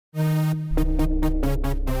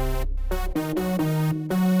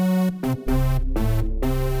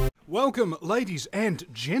Welcome, ladies and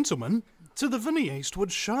gentlemen, to the Vinny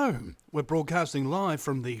Eastwood Show. We're broadcasting live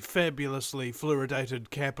from the fabulously fluoridated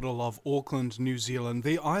capital of Auckland, New Zealand,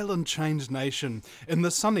 the island-chained nation in the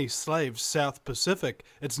sunny slave South Pacific.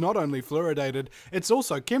 It's not only fluoridated, it's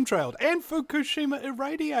also chemtrailed and Fukushima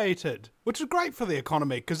irradiated, which is great for the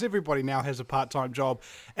economy because everybody now has a part-time job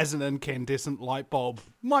as an incandescent light bulb.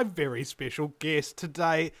 My very special guest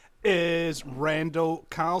today is Randall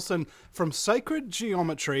Carlson from Sacred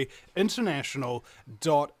Geometry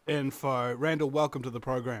International.info. Randall, welcome to the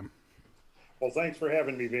program. Well, thanks for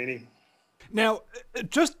having me, Vinny. Now,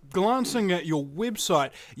 just glancing at your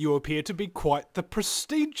website, you appear to be quite the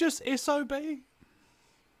prestigious SOB.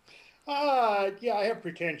 Yeah, I have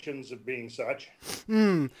pretensions of being such.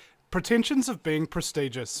 Pretensions of being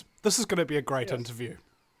prestigious. This is going to be a great interview.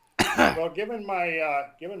 Well, given my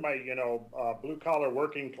blue collar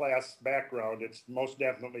working class background, it's most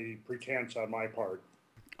definitely pretense on my part.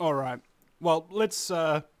 All right. Well, let's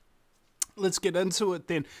get into it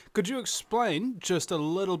then. Could you explain just a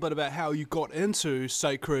little bit about how you got into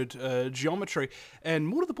sacred geometry, and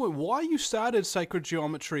more to the point, why you started Sacred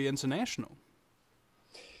Geometry International?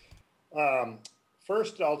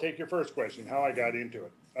 First, I'll take your first question, how I got into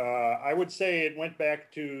it. I would say it went back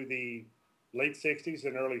to the late 60s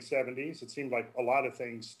and early 70s. It seemed like a lot of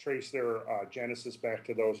things trace their genesis back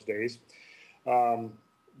to those days.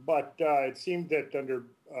 But it seemed that under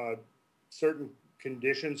certain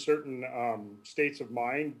conditions, certain states of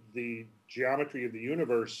mind, the geometry of the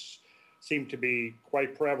universe seemed to be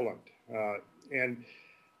quite prevalent. And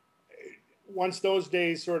once those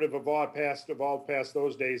days sort of evolved past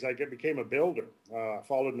those days, I became a builder,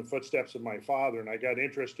 followed in the footsteps of my father, and I got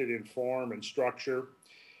interested in form and structure.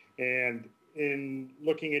 And in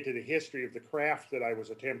looking into the history of the craft that I was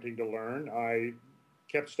attempting to learn, I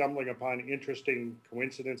kept stumbling upon interesting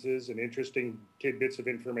coincidences and interesting tidbits of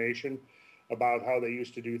information about how they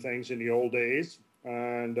used to do things in the old days.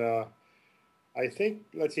 And I think,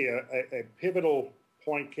 a pivotal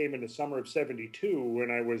point came in the summer of '72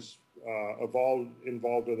 when I was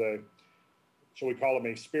involved with shall we call them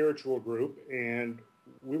a spiritual group, and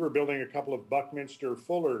we were building a couple of Buckminster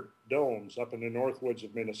Fuller domes up in the Northwoods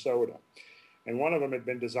of Minnesota. And one of them had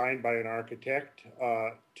been designed by an architect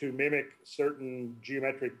to mimic certain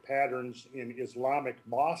geometric patterns in Islamic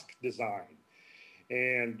mosque design.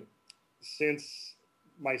 And since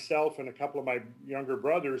myself and a couple of my younger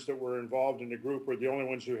brothers that were involved in the group were the only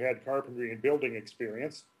ones who had carpentry and building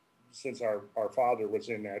experience, since our father was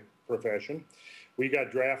in that profession, we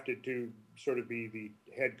got drafted to sort of be the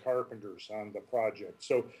head carpenters on the project.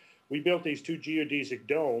 So we built these two geodesic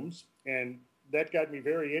domes, and that got me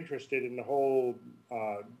very interested in the whole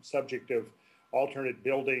subject of alternate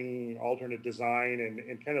building, alternate design,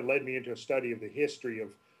 and kind of led me into a study of the history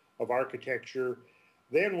of architecture.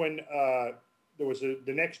 Then when there was the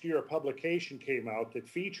next year a publication came out that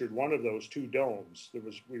featured one of those two domes.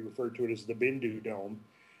 We referred to it as the Bindu Dome,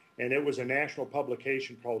 and it was a national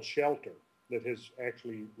publication called Shelter that has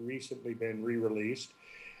actually recently been re-released.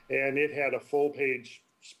 And it had a full-page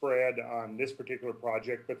spread on this particular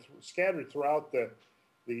project, but scattered throughout the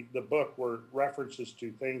book were references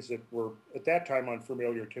to things that were at that time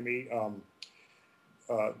unfamiliar to me.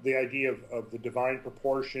 The idea of the divine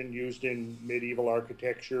proportion used in medieval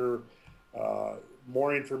architecture,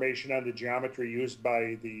 more information on the geometry used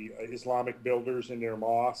by the Islamic builders in their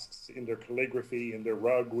mosques, in their calligraphy, in their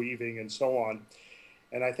rug weaving, and so on.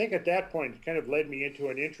 And I think at that point it kind of led me into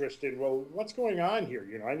an interest in, well, what's going on here?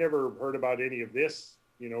 I never heard about any of this,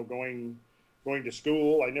 going to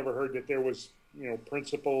school. I never heard that there was,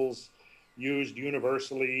 principles used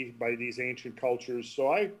universally by these ancient cultures.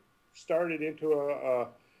 So I started into a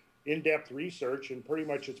in-depth research, and pretty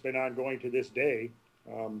much it's been ongoing to this day.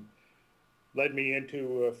 Led me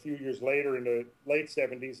into a few years later, in the late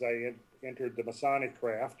 70s, I entered the Masonic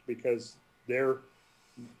craft because they're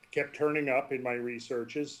kept turning up in my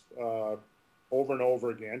researches over and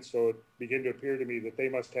over again. So it began to appear to me that they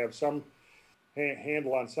must have some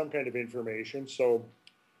handle on some kind of information. So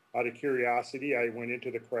out of curiosity, I went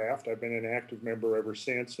into the craft. I've been an active member ever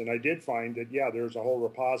since. And I did find that, yeah, there's a whole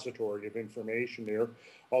repository of information there,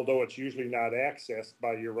 although it's usually not accessed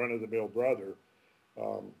by your run-of-the-mill brother.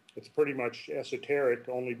 It's pretty much esoteric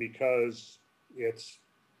only because it's,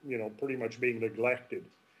 pretty much being neglected.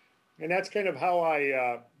 And that's kind of how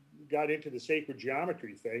I got into the sacred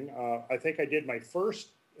geometry thing. I think I did my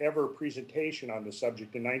first ever presentation on the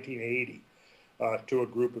subject in 1980 to a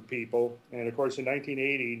group of people. And of course, in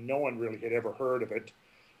 1980, no one really had ever heard of it.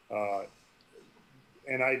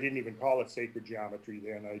 And I didn't even call it sacred geometry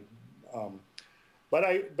then. But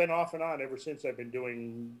I've been off and on ever since. I've been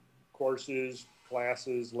doing courses,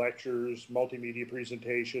 classes, lectures, multimedia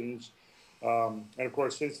presentations. And of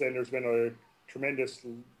course, since then, there's been a tremendous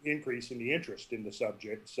increase in the interest in the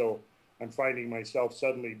subject. So I'm finding myself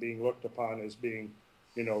suddenly being looked upon as being,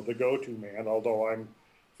 you know, the go-to man, although I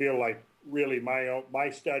feel like really my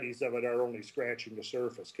studies of it are only scratching the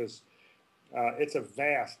surface, because it's a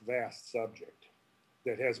vast, vast subject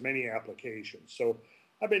that has many applications. So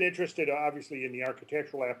I've been interested, obviously, in the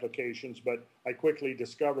architectural applications, but I quickly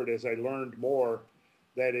discovered as I learned more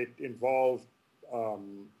that it involved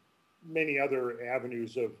many other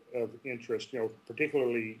avenues of interest, you know,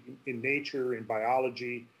 particularly in nature, in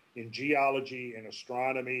biology, in geology, in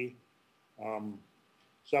astronomy.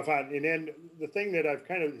 So I found, and then the thing that I've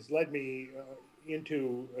kind of has led me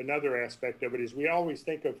into another aspect of it is we always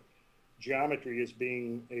think of geometry as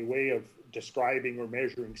being a way of describing or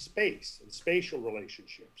measuring space and spatial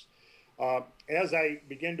relationships. As I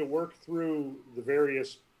begin to work through the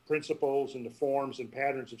various principles and the forms and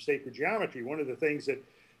patterns of sacred geometry, one of the things that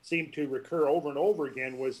seemed to recur over and over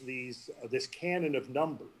again was this canon of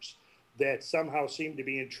numbers that somehow seemed to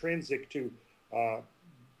be intrinsic to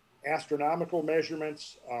astronomical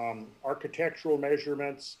measurements, architectural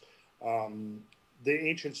measurements, the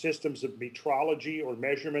ancient systems of metrology or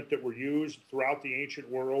measurement that were used throughout the ancient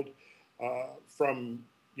world, from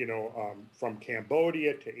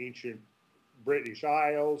Cambodia to ancient British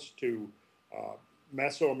Isles to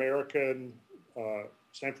Mesoamerican,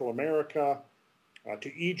 Central America,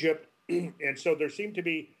 to Egypt. And so there seemed to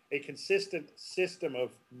be a consistent system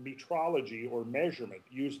of metrology or measurement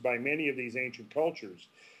used by many of these ancient cultures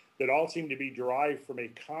that all seemed to be derived from a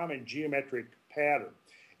common geometric pattern.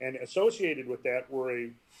 And associated with that were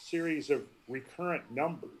a series of recurrent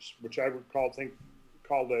numbers, which I would call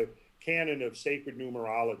the canon of sacred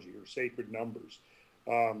numerology or sacred numbers,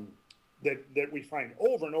 that we find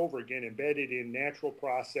over and over again embedded in natural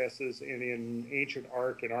processes and in ancient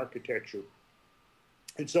art and architecture.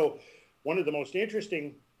 And so one of the most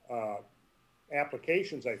interesting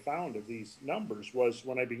applications I found of these numbers was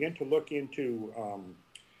when I began to look into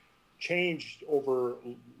change over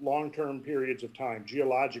long-term periods of time,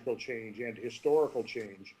 geological change and historical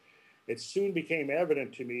change. It soon became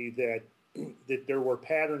evident to me that there were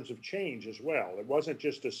patterns of change as well. It wasn't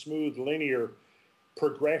just a smooth linear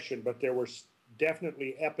progression, but there were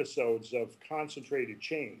definitely episodes of concentrated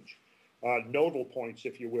change, nodal points,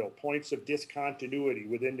 if you will, points of discontinuity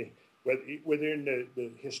within the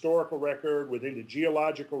historical record, within the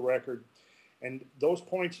geological record. And those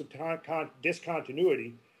points of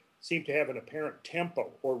discontinuity seem to have an apparent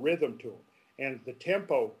tempo or rhythm to them. And the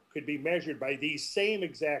tempo could be measured by these same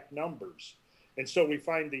exact numbers. And so we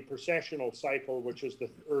find the precessional cycle, which is the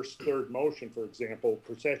Earth's third motion, for example,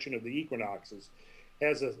 precession of the equinoxes,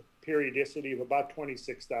 has a periodicity of about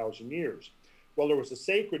 26,000 years. Well, there was a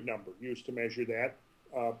sacred number used to measure that,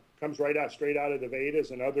 comes straight out of the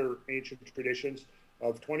Vedas and other ancient traditions,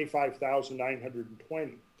 of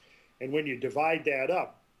 25,920. And when you divide that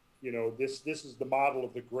up, you know, this is the model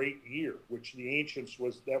of the great year, which the ancients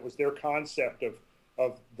that was their concept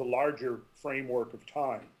of the larger framework of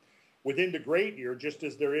time. Within the great year, just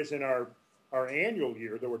as there is in our annual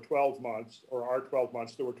year, there were 12 months, or our 12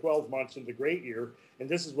 months, there were 12 months in the great year. And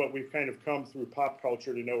this is what we've kind of come through pop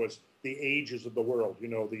culture to know as the ages of the world. You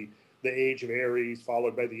know, the age of Aries,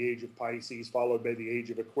 followed by the age of Pisces, followed by the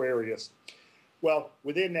age of Aquarius. Well,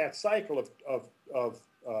 within that cycle of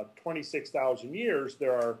 26,000 years,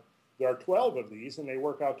 there are 12 of these, and they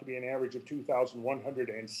work out to be an average of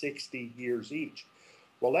 2,160 years each.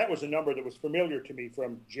 Well, that was a number that was familiar to me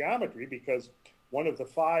from geometry, because one of the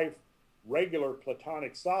 5 regular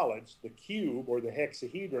platonic solids, the cube or the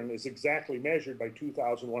hexahedron, is exactly measured by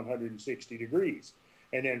 2,160 degrees.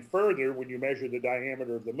 And then further, when you measure the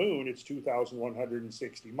diameter of the moon, it's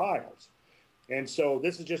 2,160 miles. And so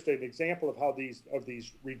this is just an example of how these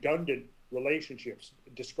redundant relationships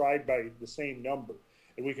described by the same number.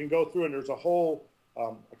 And we can go through, and there's a whole,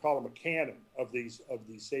 I call them a canon of these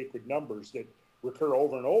sacred numbers that recur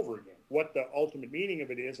over and over again. What the ultimate meaning of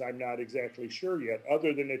it is, I'm not exactly sure yet,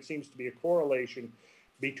 other than it seems to be a correlation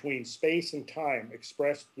between space and time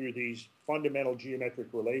expressed through these fundamental geometric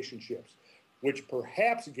relationships, which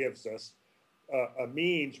perhaps gives us a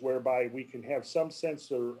means whereby we can have some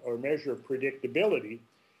sense or measure of predictability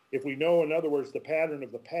if we know, in other words, the pattern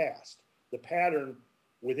of the past, the pattern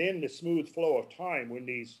within the smooth flow of time when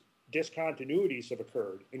these discontinuities have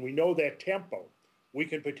occurred, and we know that tempo, we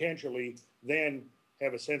can potentially then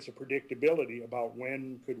have a sense of predictability about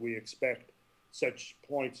when could we expect such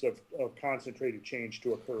points of concentrated change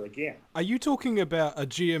to occur again. Are you talking about a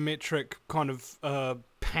geometric kind of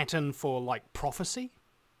pattern for, like, prophecy?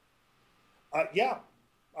 Yeah.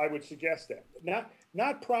 I would suggest that.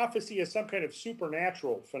 Not prophecy as some kind of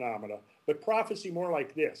supernatural phenomena, but prophecy more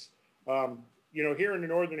like this. Here in the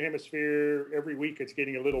Northern Hemisphere, every week it's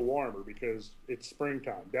getting a little warmer because it's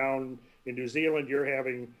springtime. Down in New Zealand, you're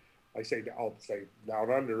having, I'll say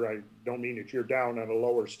down under, I don't mean that you're down on a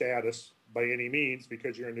lower status by any means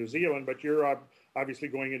because you're in New Zealand, but you're obviously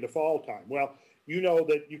going into fall time. Well, you know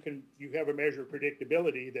that you have a measure of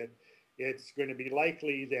predictability that it's going to be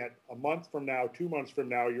likely that a month from now, 2 months from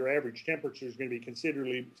now, your average temperature is going to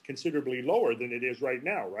be considerably lower than it is right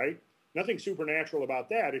now, right? Nothing supernatural about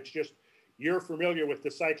that. It's just you're familiar with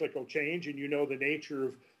the cyclical change and you know the nature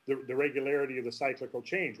of the regularity of the cyclical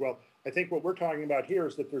change. Well, I think what we're talking about here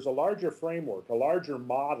is that there's a larger framework, a larger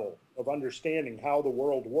model of understanding how the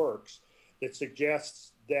world works that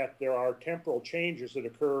suggests that there are temporal changes that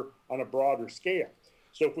occur on a broader scale.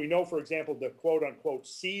 So if we know, for example, the quote-unquote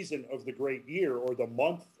season of the great year or the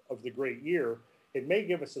month of the great year, it may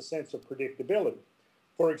give us a sense of predictability.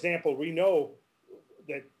 For example, we know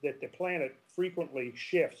that the planet frequently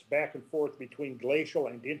shifts back and forth between glacial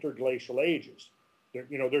and interglacial ages.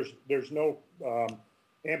 There's no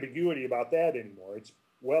ambiguity about that anymore. It's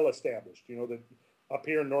well established. That up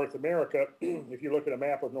here in North America, if you look at a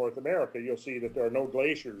map of North America, you'll see that there are no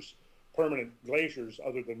glaciers, permanent glaciers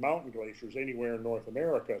other than mountain glaciers anywhere in North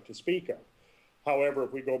America to speak of. However,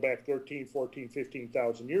 if we go back 13, 14,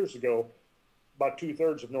 15,000 years ago, about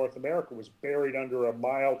 2/3 of North America was buried under a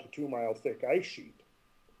 1 to 2 mile thick ice sheet.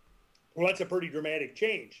 Well, that's a pretty dramatic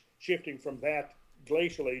change, shifting from that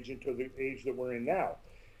glacial age into the age that we're in now.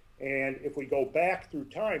 And if we go back through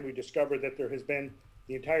time, we discover that there has been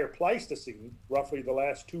the entire Pleistocene, roughly the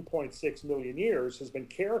last 2.6 million years, has been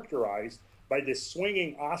characterized by this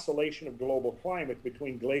swinging oscillation of global climate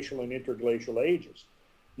between glacial and interglacial ages.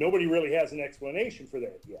 Nobody really has an explanation for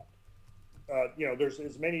that yet. There's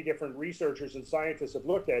as many different researchers and scientists have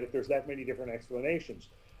looked at it, there's that many different explanations.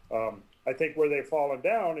 I think where they've fallen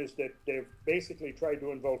down is that they've basically tried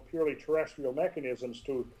to invoke purely terrestrial mechanisms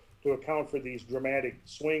to account for these dramatic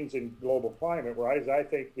swings in global climate, whereas I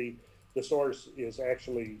think the source is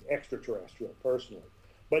actually extraterrestrial, personally.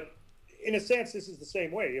 But in a sense, this is the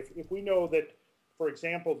same way. If we know that, for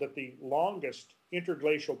example, that the longest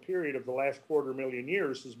interglacial period of the last 250,000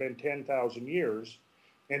 years has been 10,000 years,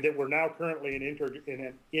 and that we're now currently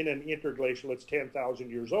in an interglacial that's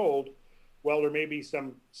 10,000 years old, well, there may be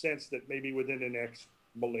some sense that maybe within the next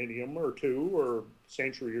millennium or two or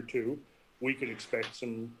century or two, we can expect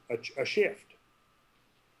a shift.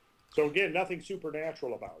 So again, nothing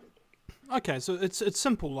supernatural about it. Okay, so it's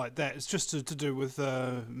simple like that. It's just to do with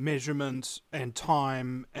measurement and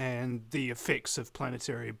time and the effects of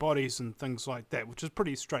planetary bodies and things like that, which is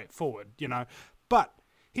pretty straightforward, But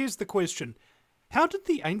here's the question. How did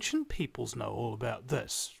the ancient peoples know all about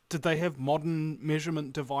this? Did they have modern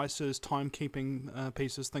measurement devices, timekeeping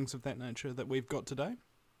pieces, things of that nature that we've got today?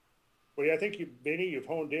 Well, yeah, I think, Vinny, you've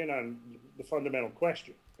honed in on the fundamental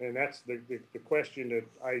question. And that's the question that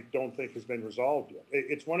I don't think has been resolved yet.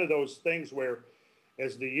 It's one of those things where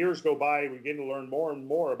as the years go by, we begin to learn more and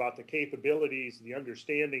more about the capabilities, the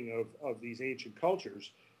understanding of these ancient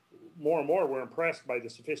cultures. More and more, we're impressed by the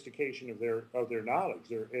sophistication of their knowledge,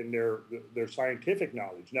 their scientific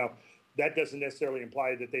knowledge. Now, that doesn't necessarily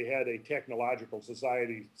imply that they had a technological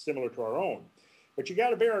society similar to our own. But you got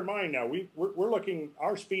to bear in mind now, we're looking,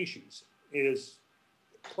 our species is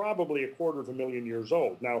probably 250,000 years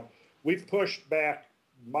old. Now, we've pushed back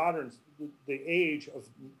the age of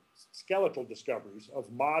skeletal discoveries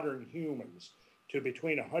of modern humans to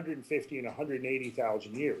between 150 and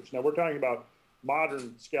 180,000 years. Now, we're talking about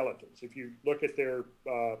modern skeletons. If you look at their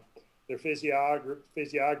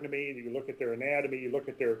physiognomy, you look at their anatomy, you look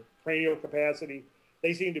at their cranial capacity,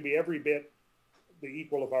 they seem to be every bit the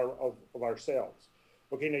equal of ourselves.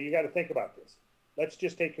 Okay, now you got to think about this. Let's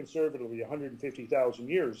just take conservatively 150,000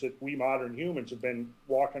 years that we modern humans have been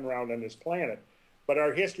walking around on this planet, but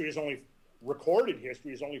our history is recorded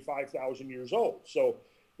history is only 5,000 years old. So,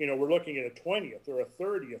 we're looking at a 20th or a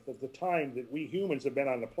 30th of the time that we humans have been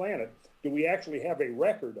on the planet. Do we actually have a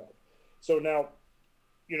record of? So now,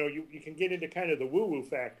 you can get into kind of the woo-woo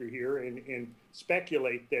factor here and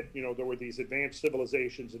speculate that, there were these advanced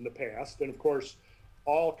civilizations in the past. And of course,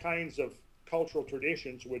 all kinds of cultural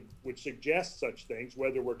traditions would suggest such things,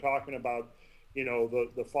 whether we're talking about,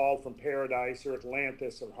 the fall from paradise or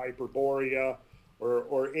Atlantis or Hyperborea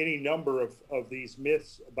or any number of these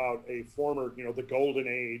myths about a former, the golden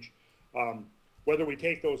age. Whether we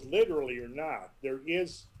take those literally or not, there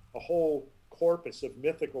is a whole corpus of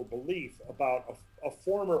mythical belief about a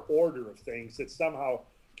former order of things that somehow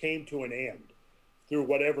came to an end through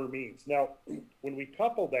whatever means. Now, when we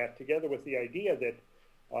couple that together with the idea that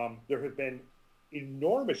there have been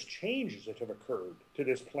enormous changes that have occurred to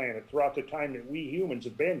this planet throughout the time that we humans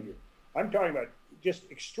have been here. I'm talking about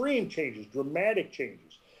just extreme changes, dramatic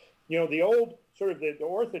changes. You know, the old sort of the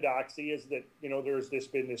orthodoxy is that, you know, there's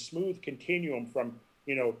been this smooth continuum from,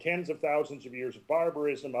 you know, tens of thousands of years of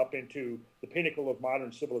barbarism up into the pinnacle of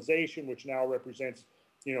modern civilization, which now represents,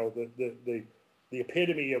 you know, the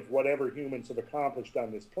epitome of whatever humans have accomplished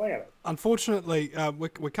on this planet. Unfortunately,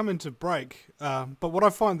 we're coming to break, but what I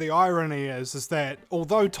find the irony is that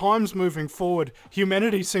although time's moving forward,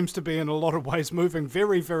 humanity seems to be in a lot of ways moving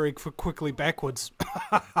very, very quickly backwards.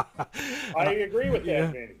 I agree with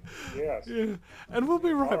that, Vinny. Yes. Yeah. And we'll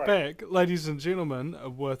be right back, ladies and gentlemen,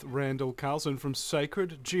 with Randall Carlson from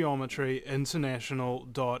Sacred Geometry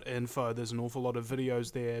International.info. There's an awful lot of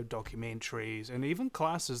videos there, documentaries, and even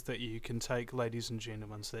classes that you can take, ladies and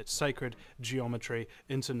gentlemen. So that's Sacred Geometry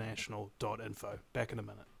International.info. Back in a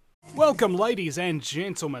minute. Welcome, ladies and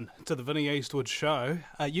gentlemen, to the Vinny Eastwood Show.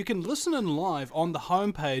 You can listen in live on the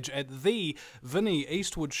homepage at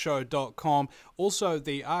thevinnyeastwoodshow.com. Also,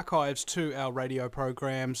 the archives to our radio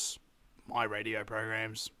programs, my radio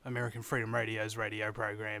programs, American Freedom Radio's radio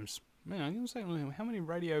programs. Man, I'm going to say, how many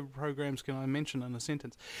radio programs can I mention in a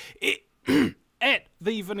sentence? At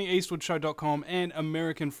thevinnyeastwoodshow.com and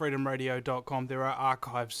AmericanFreedomRadio.com, there are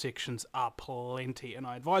archive sections aplenty, and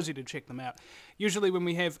I advise you to check them out. Usually when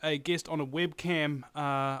we have a guest on a webcam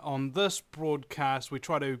on this broadcast, I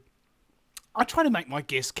try to make my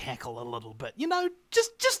guests cackle a little bit. You know,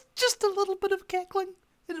 just a little bit of cackling.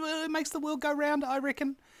 It makes the world go round, I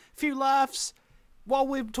reckon. A few laughs while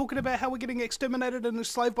we're talking about how we're getting exterminated and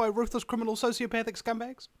enslaved by ruthless criminal sociopathic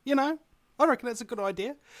scumbags. You know? I reckon that's a good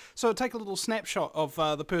idea. So take a little snapshot of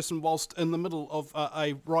the person whilst in the middle of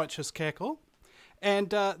a righteous cackle, and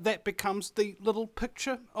that becomes the little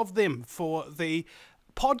picture of them for the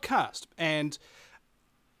podcast. And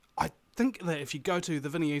I think that if you go to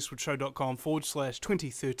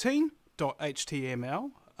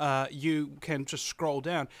thevinnyeastwoodshow.com/2013.html, you can just scroll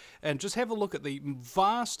down and just have a look at the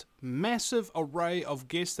vast, massive array of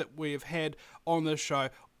guests that we have had on this show,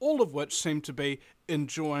 all of which seem to be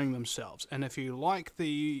enjoying themselves. And if you like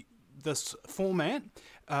this format,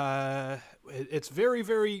 it's very,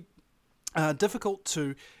 very difficult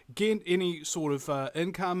to get any sort of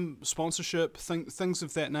income, sponsorship, things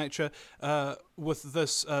of that nature with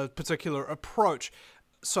this particular approach.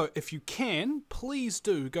 So if you can, please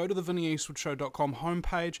do go to the VinnyEastwoodShow.com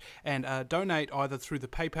homepage and donate either through the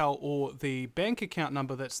PayPal or the bank account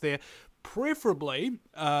number that's there, preferably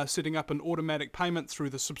setting up an automatic payment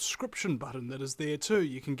through the subscription button that is there too.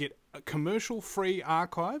 You can get commercial-free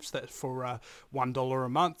archives that's for $1 a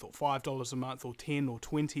month or $5 a month or $10 or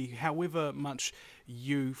 $20, however much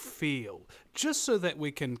you feel, just so that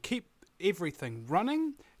we can keep everything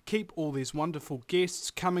running, keep all these wonderful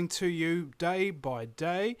guests coming to you day by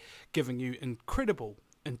day, giving you incredible,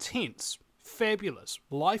 intense, fabulous,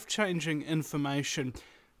 life-changing information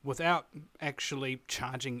without actually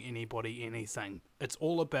charging anybody anything. It's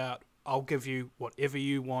all about, I'll give you whatever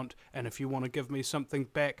you want, and if you want to give me something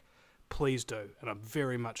back, please do. And I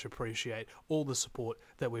very much appreciate all the support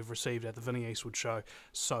that we've received at the Vinny Eastwood Show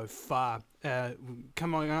so far.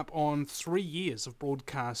 Coming up on 3 years of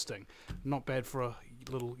broadcasting. Not bad for a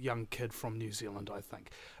little young kid from New Zealand, I think.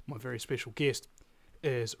 My very special guest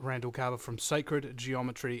is Randall Carlson from Sacred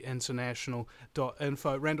Geometry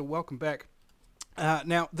International.info. Randall, welcome back.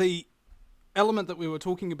 Now, the element that we were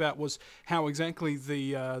talking about was how exactly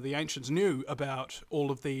the ancients knew about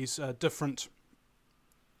all of these different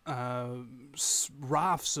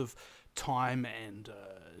rafts of time and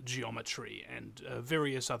geometry and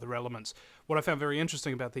various other elements. What I found very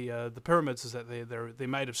interesting about the pyramids is that they're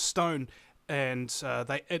made of stone, and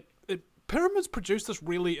pyramids produce this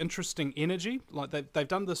really interesting energy. Like they've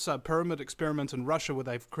done this pyramid experiment in Russia where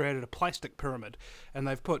they've created a plastic pyramid, and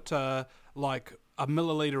they've put like a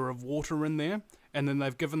milliliter of water in there, and then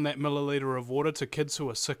they've given that milliliter of water to kids who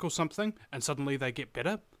are sick or something, and suddenly they get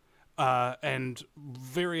better, and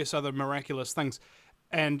various other miraculous things.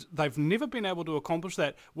 And they've never been able to accomplish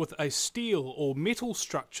that with a steel or metal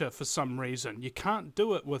structure for some reason. You can't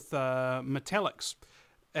do it with metallics,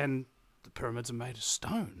 and the pyramids are made of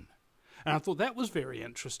stone. And I thought that was very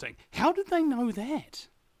interesting. How did they know that?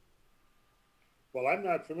 Well, I'm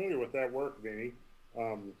not familiar with that work, Vinny,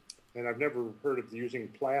 and I've never heard of using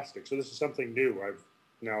plastic. So this is something new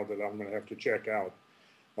now that I'm going to have to check out.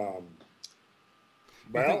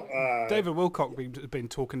 David Wilcock has been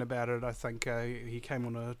talking about it. I think he came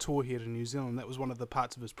on a tour here to New Zealand. That was one of the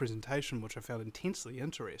parts of his presentation which I found intensely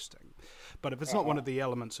interesting. But if it's not one of the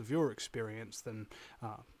elements of your experience, then,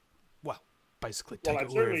 well, basically Well, take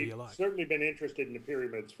I've it wherever you like. certainly been interested in the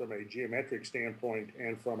pyramids from a geometric standpoint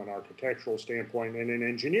and from an architectural standpoint and an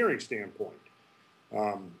engineering standpoint.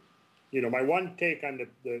 You know, my one take on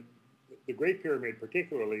the Great Pyramid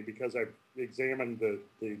particularly, because I've examined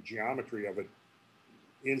the geometry of it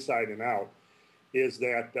inside and out, is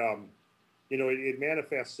that, you know, it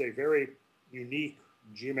manifests a very unique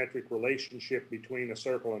geometric relationship between a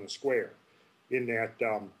circle and a square, in that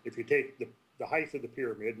if you take the height of the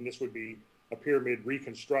pyramid, and this would be a pyramid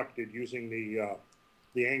reconstructed using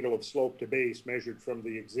the angle of slope to base measured from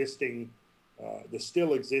the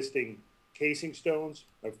still existing casing stones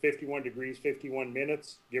of 51 degrees, 51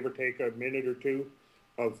 minutes, give or take a minute or two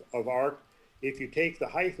of arc. If you take the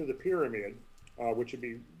height of the pyramid, which would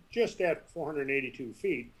be just at 482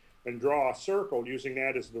 feet, and draw a circle using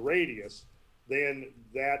that as the radius, then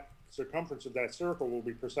that circumference of that circle will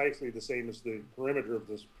be precisely the same as the perimeter of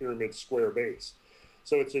this pyramid's square base.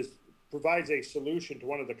 So it provides a solution to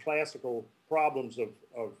one of the classical problems of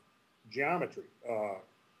geometry,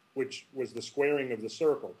 which was the squaring of the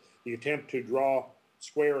circle, the attempt to draw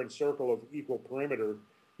square and circle of equal perimeter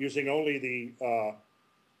using only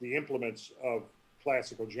the implements of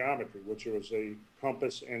classical geometry, which was a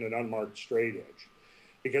compass and an unmarked straight edge.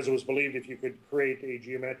 Because it was believed if you could create a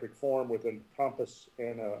geometric form with a compass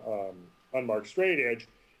and an unmarked straight edge,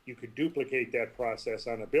 you could duplicate that process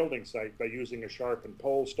on a building site by using a sharpened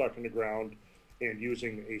pole stuck in the ground and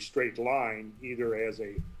using a straight line, either as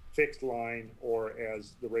a fixed line or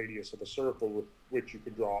as the radius of a circle with which you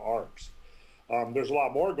could draw arcs. There's a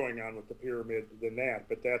lot more going on with the pyramid than that,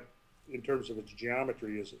 but that, in terms of its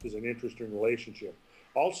geometry, is an interesting relationship.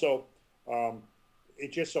 Also,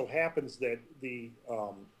 it just so happens that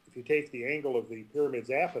if you take the angle of the pyramid's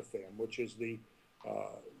apothem, which is the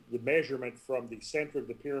measurement from the center of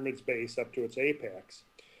the pyramid's base up to its apex,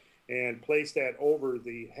 and place that over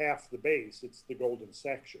the half the base, it's the golden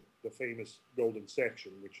section, the famous golden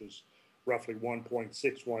section, which is roughly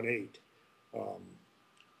 1.618.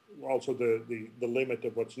 Also the limit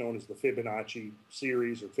of what's known as the Fibonacci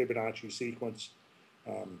series or Fibonacci sequence.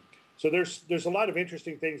 So there's a lot of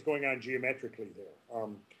interesting things going on geometrically there.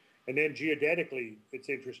 And then geodetically, it's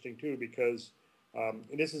interesting too, because,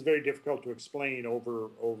 and this is very difficult to explain over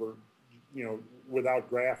you know, without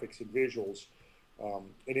graphics and visuals.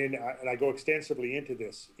 And I go extensively into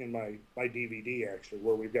this in my DVD, actually,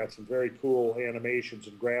 where we've got some very cool animations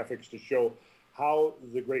and graphics to show how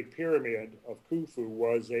the Great Pyramid of Khufu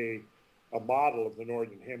was a model of the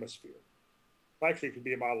Northern Hemisphere. Actually, it could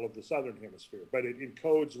be a model of the Southern Hemisphere, but it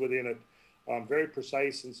encodes within it very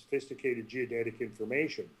precise and sophisticated geodetic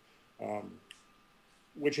information,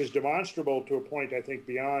 which is demonstrable to a point, I think,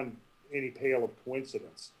 beyond any pale of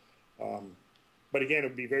coincidence. But again, it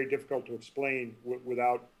would be very difficult to explain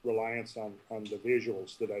without reliance on the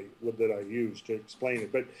visuals that I use to explain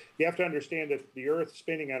it. But you have to understand that the Earth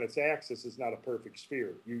spinning on its axis is not a perfect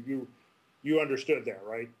sphere. You understood that,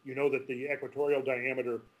 right? You know that the equatorial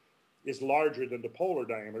diameter is larger than the polar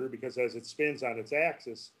diameter, because as it spins on its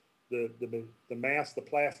axis, the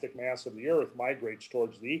plastic mass of the Earth migrates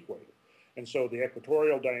towards the equator. And so the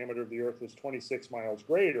equatorial diameter of the Earth is 26 miles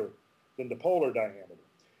greater than the polar diameter.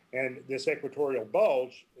 And this equatorial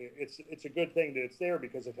bulge, it's a good thing that it's there,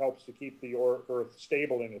 because it helps to keep the Earth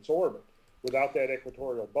stable in its orbit. Without that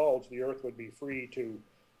equatorial bulge, the Earth would be free to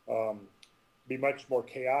be much more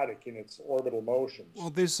chaotic in its orbital motions. Well,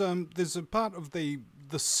 there's a part of the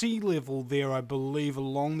sea level there, I believe,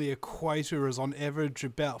 along the equator is on average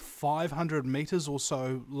about 500 meters or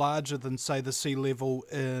so larger than, say, the sea level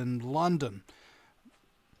in London.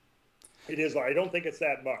 It is. I don't think it's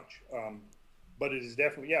that much. But it is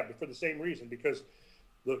definitely, yeah, but for the same reason, because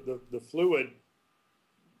the fluid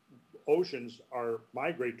oceans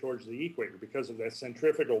migrate towards the equator because of that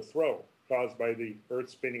centrifugal throw caused by the Earth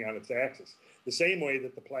spinning on its axis, the same way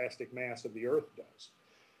that the plastic mass of the Earth does.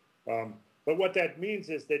 But what that means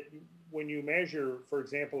is that when you measure, for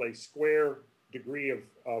example, a square degree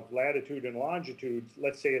of latitude and longitude,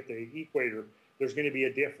 let's say at the equator, there's going to be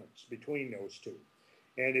a difference between those two.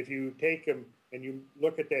 And if you take them and you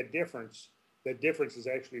look at that difference is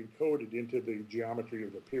actually encoded into the geometry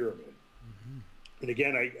of the pyramid. Mm-hmm. And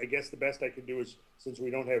again, I guess the best I can do is, since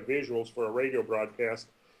we don't have visuals for a radio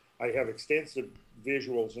broadcast, I have extensive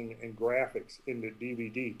visuals and graphics in the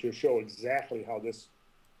DVD to show exactly how this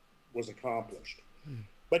was accomplished. Mm.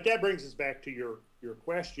 But that brings us back to your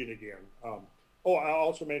question again. I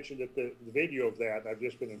also mentioned that the video of that, I've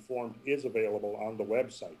just been informed, is available on the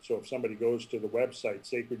website. So if somebody goes to the website,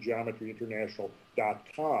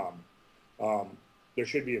 sacredgeometryinternational.com, there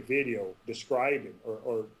should be a video describing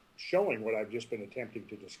or showing what I've just been attempting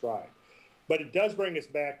to describe. But it does bring us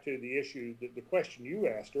back to the issue, that the question you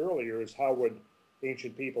asked earlier is how would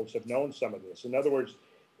ancient peoples have known some of this? In other words,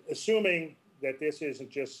 assuming that this isn't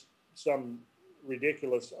just some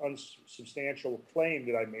ridiculous, unsubstantial claim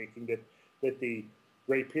that I'm making, that the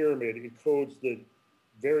Great Pyramid encodes the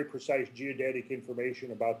very precise geodetic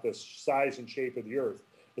information about the size and shape of the Earth,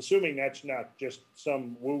 assuming that's not just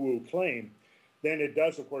some woo-woo claim, then it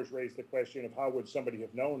does, of course, raise the question of how would somebody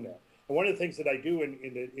have known that? And one of the things that I do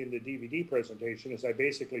in the DVD presentation is I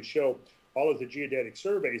basically show all of the geodetic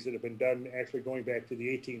surveys that have been done actually going back to the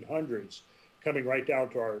 1800s, coming right down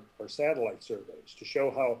to our satellite surveys, to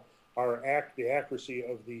show how the accuracy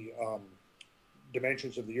of the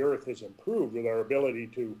dimensions of the Earth has improved with our ability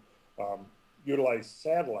to utilize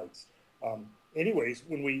satellites. Anyways,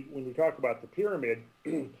 when we talk about the pyramid,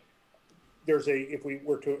 if we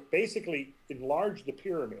were to basically enlarge the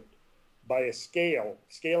pyramid by a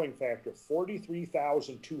scaling factor of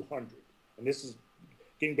 43,200, and this is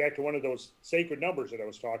getting back to one of those sacred numbers that I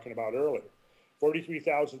was talking about earlier,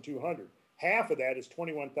 43,200. Half of that is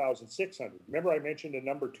 21,600. Remember I mentioned the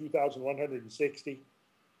number 2,160?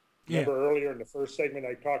 Yeah. Remember earlier in the first segment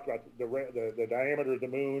I talked about the diameter of the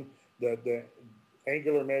moon, the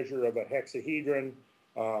angular measure of a hexahedron,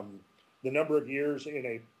 the number of years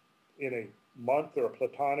in a month or a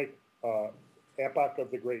platonic epoch of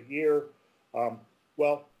the great year.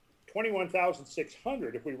 Well,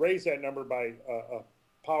 21,600, if we raise that number by a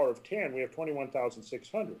power of 10, we have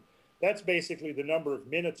 21,600. That's basically the number of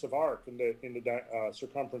minutes of arc in the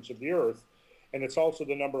circumference of the Earth, and it's also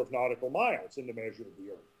the number of nautical miles in the measure of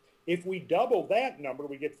the Earth. If we double that number,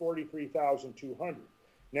 we get 43,200.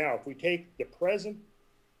 Now, if we take the present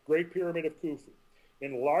Great Pyramid of Khufu,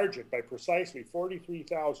 enlarge it by precisely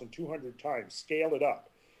 43,200 times, scale it up,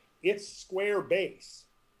 its square base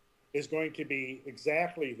is going to be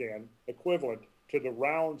exactly then equivalent to the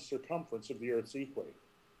round circumference of the Earth's equator.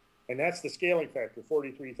 And that's the scaling factor,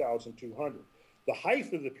 43,200. The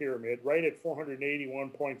height of the pyramid, right at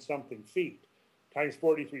 481 point something feet, times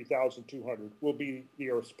 43,200 will be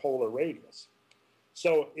the Earth's polar radius.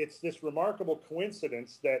 So it's this remarkable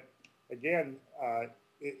coincidence that, again,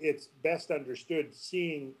 it's best understood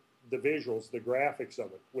seeing the visuals, the graphics of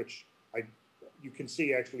it, which you can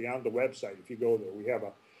see actually on the website if you go there.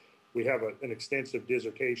 We have an extensive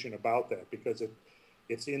dissertation about that because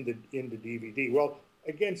it's in the DVD. Well,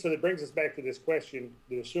 again, so that brings us back to this question,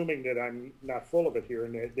 assuming that I'm not full of it here,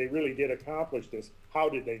 and they really did accomplish this, how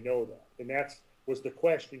did they know that? And that was the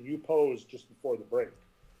question you posed just before the break.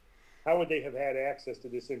 How would they have had access to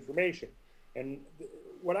this information? And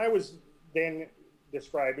what I was then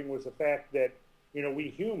describing was the fact that, we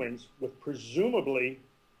humans, with presumably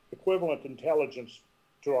equivalent intelligence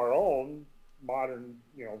to our own modern,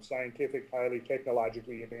 scientific, highly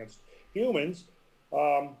technologically advanced humans,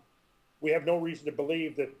 we have no reason to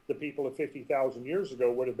believe that the people of 50,000 years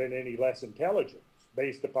ago would have been any less intelligent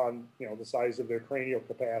based upon, the size of their cranial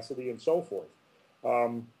capacity and so forth.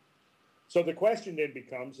 So the question then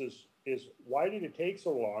becomes is why did it take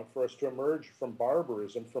so long for us to emerge from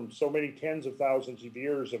barbarism, from so many tens of thousands of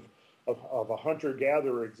years of a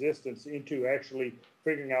hunter-gatherer existence into actually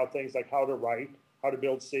figuring out things like how to write, how to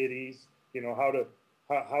build cities, how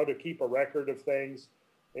to keep a record of things.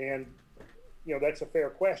 And, that's a fair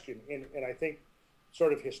question. And I think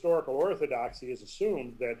sort of historical orthodoxy has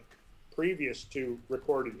assumed that previous to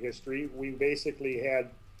recorded history, we basically had,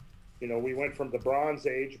 we went from the Bronze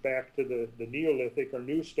Age back to the Neolithic or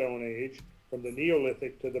New Stone Age, from the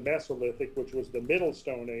Neolithic to the Mesolithic, which was the Middle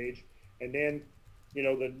Stone Age. And then,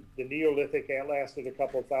 the Neolithic lasted a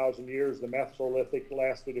couple thousand years. The Mesolithic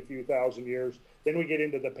lasted a few thousand years. Then we get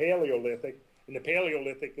into the Paleolithic, and the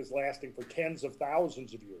Paleolithic is lasting for tens of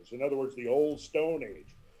thousands of years. In other words, the Old Stone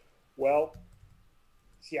Age. Well,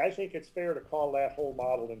 see, I think it's fair to call that whole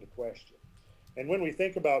model into question. And when we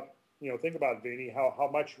think about, Vinny, how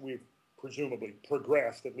much we've presumably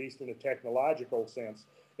progressed, at least in a technological sense,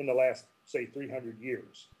 in the last, say, 300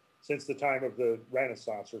 years, since the time of the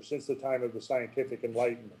Renaissance or since the time of the scientific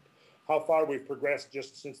Enlightenment, how far we've progressed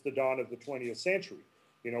just since the dawn of the 20th century.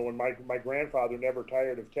 When my grandfather never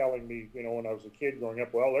tired of telling me, when I was a kid growing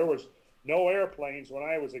up, well, there was no airplanes when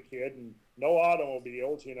I was a kid and no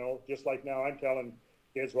automobiles, just like now I'm telling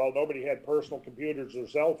kids, well, nobody had personal computers or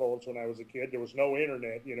cell phones when I was a kid. There was no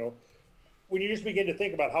internet, When you just begin to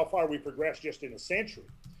think about how far we progressed just in a century,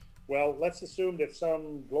 well, let's assume that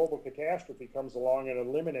some global catastrophe comes along and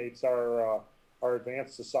eliminates our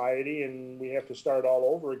advanced society, and we have to start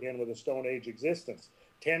all over again with a Stone Age existence.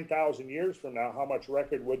 10,000 years from now, how much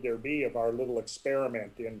record would there be of our little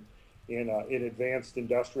experiment in advanced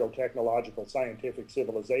industrial, technological, scientific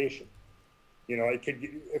civilization? You know,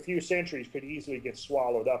 a few centuries could easily get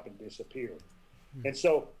swallowed up and disappear. And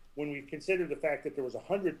so when we consider the fact that there was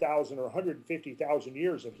 100,000 or 150,000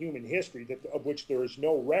 years of human history of which there is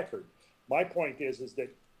no record, my point is that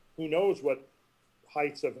who knows what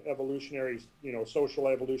heights of evolutionary, social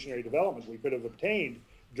evolutionary development we could have obtained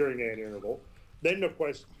during that interval. Then the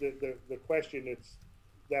question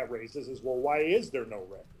that raises is, well, why is there no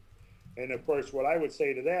record? And of course, what I would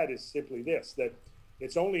say to that is simply this, that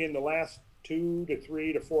it's only in the last 2 to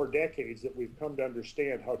 3 to 4 decades that we've come to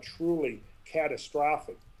understand how truly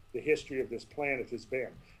catastrophic the history of this planet has been.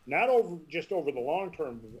 Not just over the long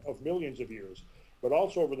term of millions of years, but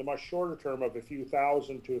also over the much shorter term of a few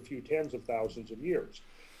thousand to a few tens of thousands of years.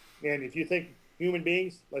 And if you think human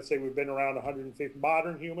beings, let's say we've been around 150,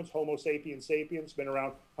 modern humans, Homo sapiens sapiens, been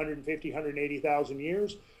around 150, 180,000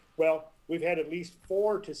 years. Well, we've had at least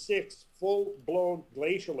 4 to 6 full-blown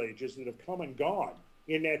glacial ages that have come and gone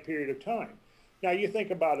in that period of time. Now, you think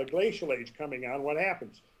about a glacial age coming on, what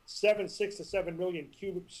happens? 6 to 7 million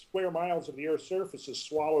cubic square miles of the Earth's surface is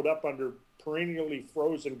swallowed up under perennially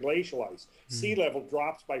frozen glacial ice. Sea level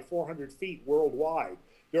drops by 400 feet worldwide.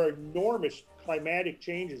 There are enormous climatic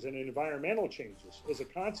changes and environmental changes as a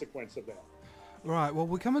consequence of that. Right, well,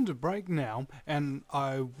 we're coming to break now, and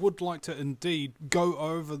I would like to indeed go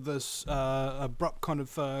over this abrupt kind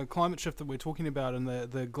of climate shift that we're talking about in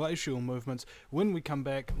the glacial movements when we come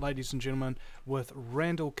back, ladies and gentlemen, with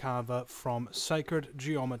Randall Carver from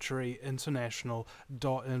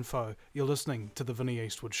sacredgeometryinternational.info. You're listening to The Vinny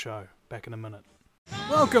Eastwood Show. Back in a minute.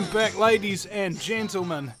 Welcome back, ladies and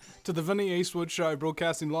gentlemen, to The Vinny Eastwood Show,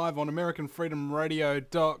 broadcasting live on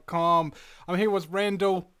AmericanFreedomRadio.com. I'm here with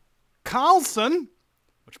Randall Carlson,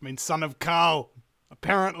 which means son of Carl,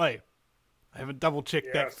 apparently. I haven't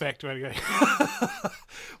double-checked that fact.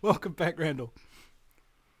 Welcome back, Randall.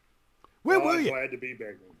 Where were you? I'm glad to be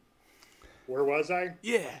back. Where was I?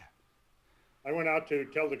 Yeah. I went out to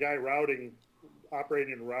tell the guy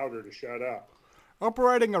operating a router to shut up.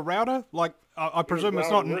 Operating a router? Like, I presume it's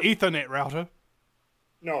not an Ethernet router.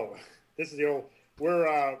 No, this is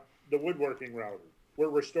we're the woodworking router. We're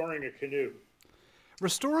restoring a canoe.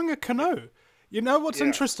 Restoring a canoe? You know what's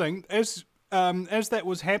interesting? As that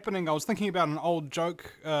was happening, I was thinking about an old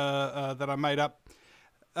joke that I made up.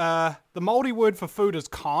 The Māori word for food is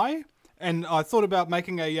kai, and I thought about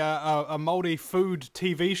making a Māori food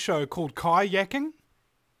TV show called kayaking.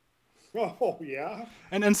 Oh, yeah?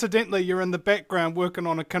 And incidentally, you're in the background working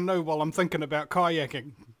on a canoe while I'm thinking about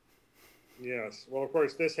kayaking. Yes. Well, of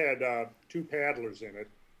course, this had 2 paddlers in it,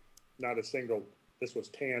 not a single. This was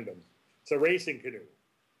tandem. It's a racing canoe.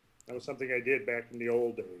 That was something I did back in the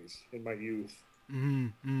old days, in my youth.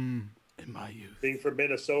 In my youth. Being from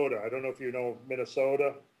Minnesota. I don't know if you know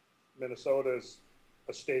Minnesota. Minnesota is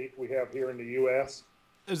a state we have here in the U.S.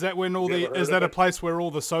 Is that when is that a place where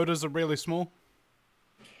all the sodas are really small?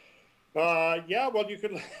 Yeah, well, you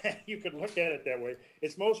could look at it that way.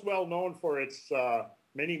 It's most well known for its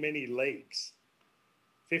many, many lakes,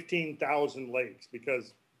 15,000 lakes,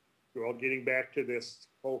 because, well, getting back to this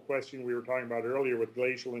whole question we were talking about earlier with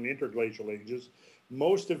glacial and interglacial ages,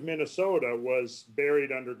 most of Minnesota was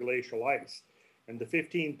buried under glacial ice. And the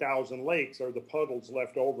 15,000 lakes are the puddles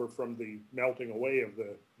left over from the melting away of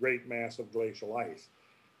the great mass of glacial ice.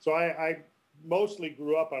 So I mostly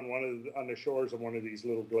grew up on the shores of one of these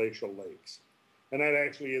little glacial lakes. And that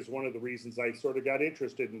actually is one of the reasons I sort of got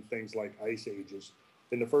interested in things like ice ages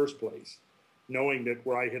in the first place, knowing that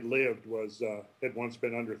where I had lived had once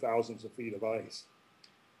been under thousands of feet of ice.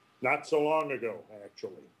 Not so long ago,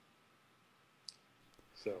 actually.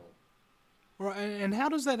 So. Right, and how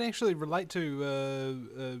does that actually relate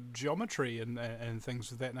to geometry and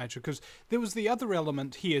things of that nature? Because there was the other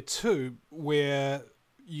element here too, where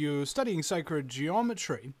you're studying sacred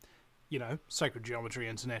geometry,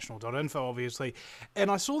 sacredgeometryinternational.info, obviously,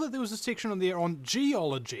 and I saw that there was a section on there on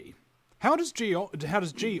geology. How does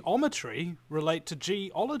geometry relate to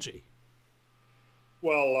geology?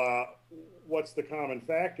 Well, what's the common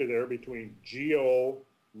factor there between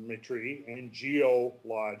geometry and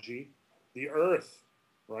geology? The earth,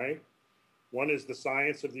 right? One is the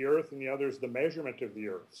science of the earth and the other is the measurement of the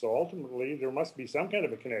earth. So ultimately, there must be some kind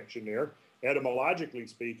of a connection there, etymologically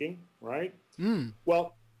speaking, right?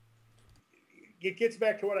 Well, it gets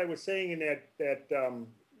back to what I was saying in that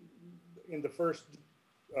in the first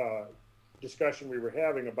discussion we were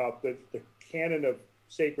having about the canon of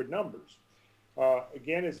sacred numbers.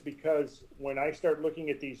 Again, it's because when I start looking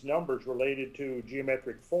at these numbers related to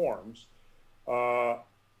geometric forms,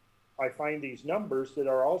 I find these numbers that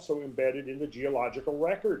are also embedded in the geological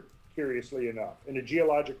record, curiously enough. And a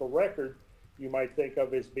geological record, you might think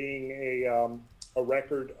of as being a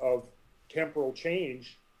record of temporal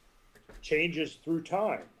changes through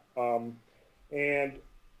time. And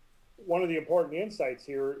one of the important insights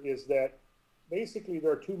here is that basically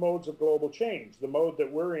there are two modes of global change. The mode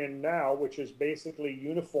that we're in now, which is basically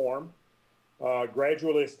uniform,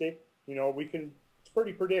 gradualistic, it's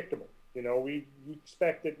pretty predictable. We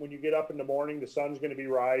expect that when you get up in the morning, the sun's going to be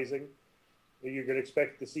rising. You're going to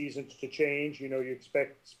expect the seasons to change. You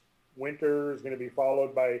expect winter is going to be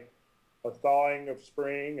followed by a thawing of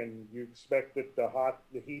spring, and you expect that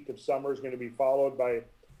the heat of summer is going to be followed by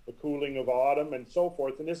the cooling of autumn, and so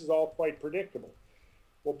forth. And this is all quite predictable.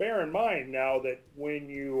 Well, bear in mind now that when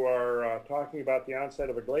you are talking about the onset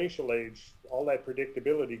of a glacial age, all that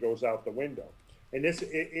predictability goes out the window. And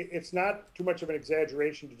it's not too much of an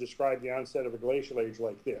exaggeration to describe the onset of a glacial age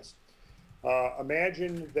like this.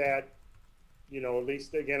 Imagine that, at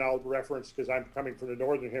least, again, I'll reference because I'm coming from the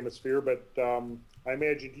northern hemisphere, but I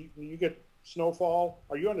imagine you get snowfall.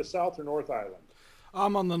 Are you on the South or North Island?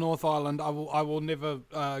 I'm on the North Island. I will never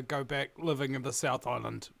go back living in the South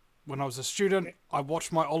Island. When I was a student, I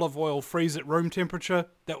watched my olive oil freeze at room temperature.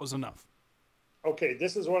 That was enough. Okay,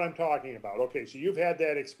 this is what I'm talking about. Okay, so you've had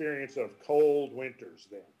that experience of cold winters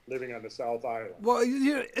then, living on the South Island. Well,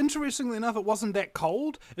 interestingly enough, it wasn't that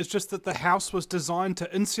cold. It's just that the house was designed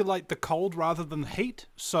to insulate the cold rather than the heat.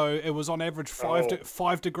 So it was on average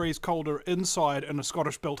 5 degrees colder inside in a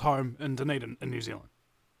Scottish-built home in Dunedin in New Zealand.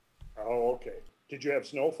 Oh, okay. Did you have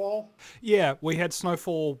snowfall? Yeah, we had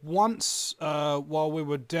snowfall once while we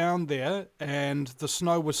were down there, and the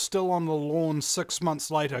snow was still on the lawn 6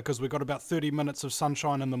 months later because we got about 30 minutes of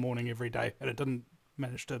sunshine in the morning every day, and it didn't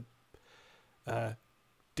manage to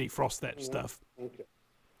defrost that stuff. Okay.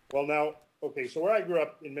 Well, now, so where I grew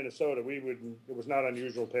up in Minnesota, it was not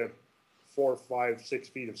unusual to have 4, 5, 6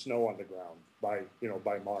 feet of snow on the ground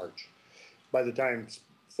by March. By the time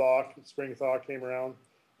spring thaw came around.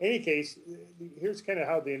 In any case, here's kind of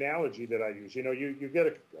how the analogy that I use. You get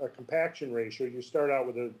a compaction ratio. You start out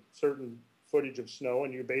with a certain footage of snow,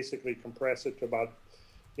 and you basically compress it to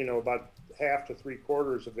about half to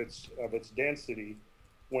 3/4 of its density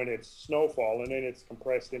when it's snowfall, and then it's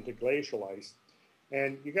compressed into glacial ice.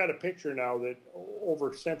 And you got a picture now that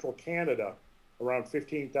over central Canada, around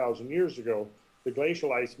 15,000 years ago, the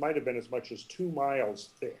glacial ice might have been as much as 2 miles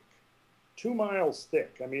thick. 2 miles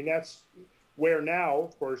thick. I mean, that's where now,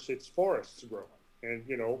 of course, it's forests growing, and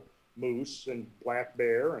moose and black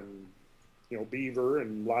bear and beaver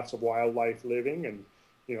and lots of wildlife living, and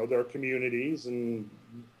there are communities and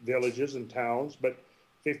villages and towns. But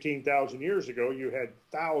 15,000 years ago, you had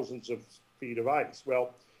thousands of feet of ice.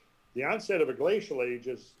 Well, the onset of a glacial age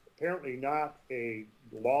is apparently not a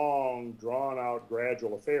long, drawn-out,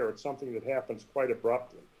 gradual affair. It's something that happens quite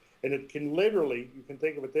abruptly, and it can literally, you can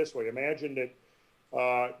think of it this way: imagine that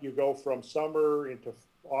you go from summer into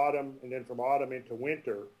autumn, and then from autumn into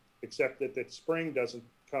winter, except that spring doesn't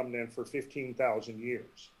come then for 15,000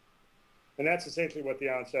 years. And that's essentially what the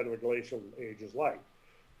onset of a glacial age is like.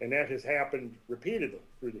 And that has happened repeatedly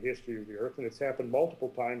through the history of the Earth, and it's happened multiple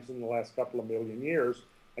times in the last couple of million years.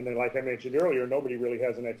 And then, like I mentioned earlier, nobody really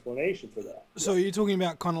has an explanation for that. So you're talking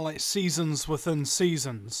about kind of like seasons within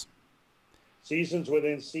seasons? Seasons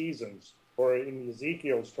within seasons. Or in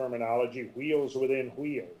Ezekiel's terminology, wheels within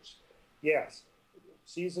wheels. Yes,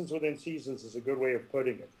 seasons within seasons is a good way of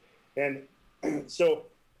putting it. And so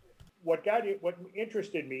what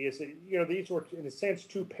interested me is that, these were, in a sense,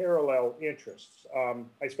 two parallel interests.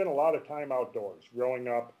 I spent a lot of time outdoors growing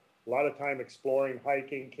up, a lot of time exploring,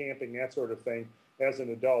 hiking, camping, that sort of thing as an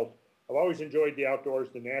adult. I've always enjoyed the outdoors,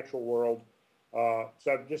 the natural world.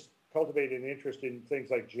 So I've just cultivated an interest in things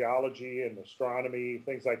like geology and astronomy,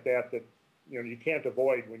 things like that you can't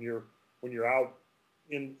avoid when you're out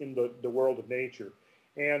in the world of nature.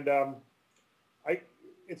 And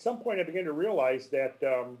at some point I began to realize that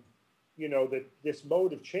that this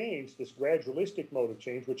mode of change, this gradualistic mode of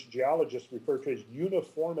change, which geologists refer to as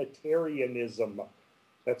uniformitarianism,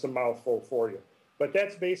 that's a mouthful for you. But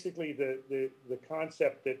that's basically the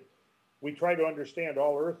concept that we try to understand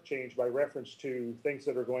all Earth change by reference to things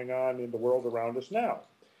that are going on in the world around us now,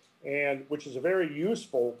 and which is a very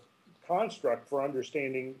useful construct for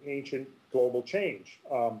understanding ancient global change.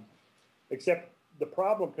 Except the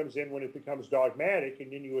problem comes in when it becomes dogmatic,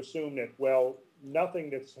 and then you assume that, well,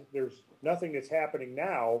 there's nothing that's happening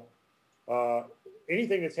now.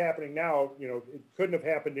 Anything that's happening now, it couldn't have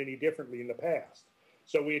happened any differently in the past.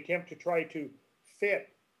 So we attempt to try to fit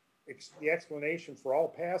the explanation for all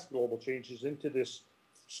past global changes into this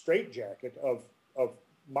straitjacket of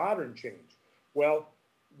modern change. Well,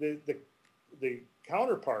 the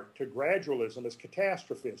counterpart to gradualism is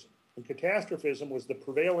catastrophism. And catastrophism was the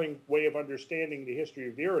prevailing way of understanding the history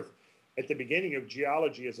of the Earth at the beginning of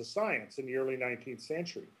geology as a science in the early 19th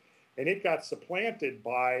century. And it got supplanted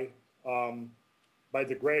by the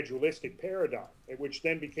gradualistic paradigm, which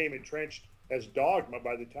then became entrenched as dogma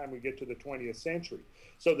by the time we get to the 20th century.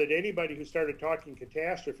 So that anybody who started talking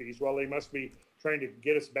catastrophes, well, they must be trying to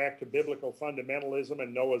get us back to biblical fundamentalism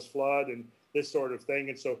and Noah's flood and this sort of thing.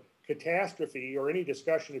 And so catastrophe, or any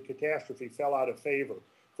discussion of catastrophe, fell out of favor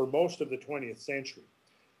for most of the 20th century.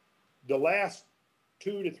 The last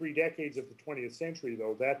 2 to 3 decades of the 20th century,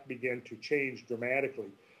 though, that began to change dramatically.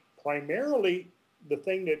 Primarily, the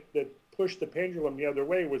thing that pushed the pendulum the other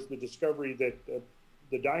way was the discovery that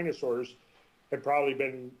the dinosaurs had probably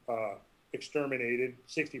been exterminated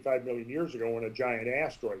 65 million years ago when a giant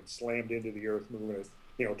asteroid slammed into the Earth, moving at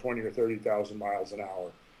 20 or 30,000 miles an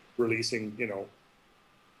hour, releasing a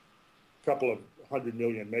couple of 100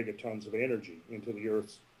 million megatons of energy into the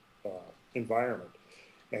Earth's environment,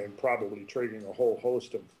 and probably triggering a whole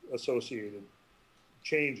host of associated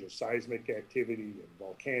changes, seismic activity and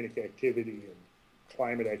volcanic activity and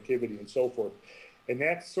climate activity and so forth. And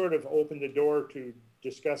that sort of opened the door to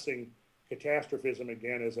discussing catastrophism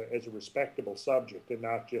again as a respectable subject, and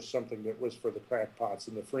not just something that was for the crackpots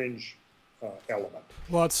and the fringe element.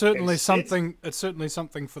 Well, it's certainly something. It's certainly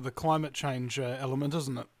something for the climate change element,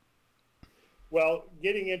 isn't it? Well,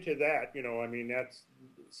 getting into that,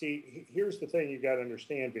 here's the thing you got to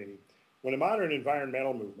understand, Vinny. When the modern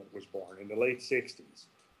environmental movement was born in the late 60s,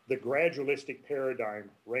 the gradualistic paradigm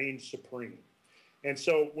reigned supreme. And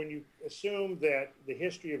so when you assume that the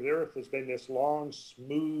history of the Earth has been this long,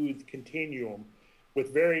 smooth continuum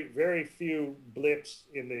with very, very few blips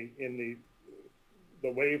in the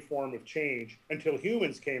waveform of change until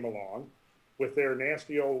humans came along with their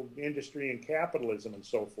nasty old industry and capitalism and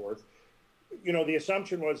so forth, the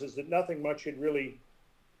assumption was that nothing much had really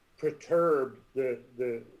perturbed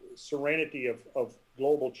the serenity of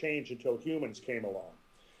global change until humans came along.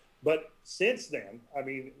 But since then,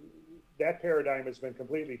 that paradigm has been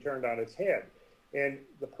completely turned on its head. And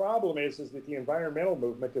the problem is that the environmental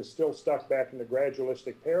movement is still stuck back in the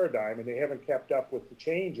gradualistic paradigm, and they haven't kept up with the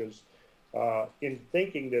changes in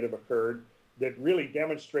thinking that have occurred that really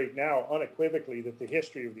demonstrate now unequivocally that the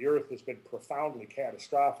history of the Earth has been profoundly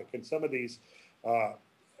catastrophic. And some of these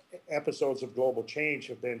episodes of global change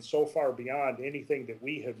have been so far beyond anything that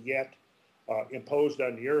we have yet imposed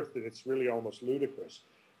on the Earth that it's really almost ludicrous.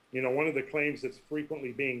 One of the claims that's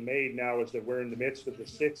frequently being made now is that we're in the midst of the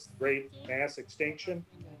 6th great mass extinction.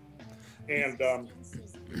 And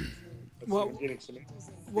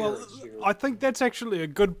I think that's actually a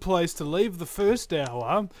good place to leave the first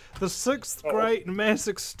hour. The 6th great mass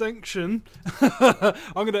extinction. I'm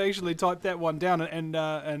going to actually type that one down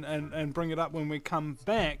and bring it up when we come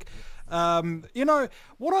back.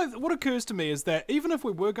 What occurs to me is that even if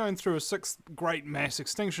we were going through a 6th great mass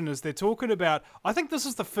extinction, as they're talking about, I think this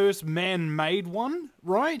is the first man-made one,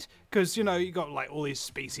 right? Because, you got like all these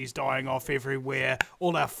species dying off everywhere,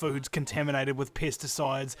 all our food's contaminated with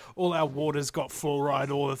pesticides, all our water's got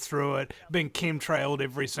fluoride all through it, being chemtrailed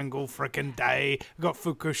every single frickin' day, we've got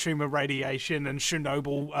Fukushima radiation and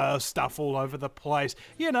Chernobyl stuff all over the place.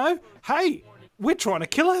 Hey, we're trying to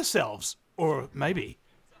kill ourselves. Or maybe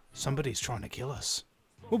somebody's trying to kill us.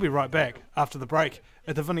 We'll be right back after the break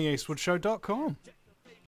at thevinnieeastwoodshow.com.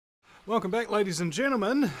 Welcome back, ladies and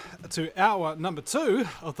gentlemen, to hour number 2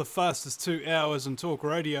 of the fastest 2 hours in talk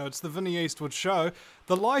radio. It's the Vinny Eastwood Show,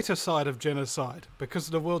 the lighter side of genocide. Because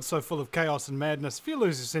the world's so full of chaos and madness, if you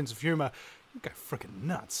lose your sense of humour, you go frickin'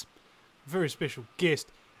 nuts. A very special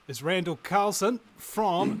guest is Randall Carlson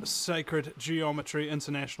from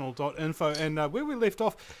sacredgeometryinternational.info, and where we left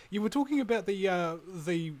off, you were talking about the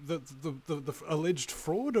alleged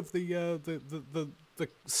fraud of the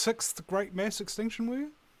 6th great mass extinction, were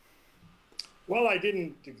you? Well, I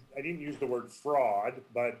didn't use the word fraud,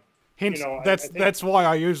 but hence that's why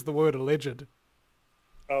I used the word alleged.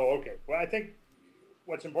 Oh, okay. Well, I think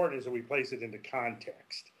what's important is that we place it into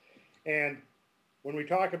context, and when we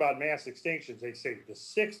talk about mass extinctions, they say the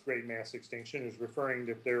 6th great mass extinction is referring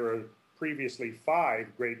that there were previously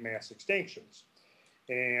 5 great mass extinctions.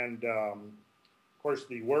 And, of course,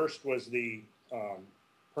 the worst was the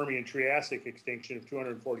Permian-Triassic extinction of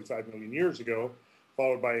 245 million years ago,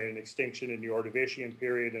 followed by an extinction in the Ordovician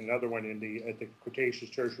period, and another one at the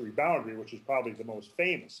Cretaceous-Tertiary boundary, which is probably the most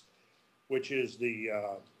famous, which is the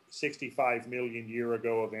 65 million year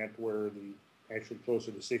ago event where actually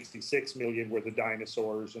closer to 66 million were the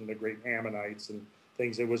dinosaurs and the great ammonites and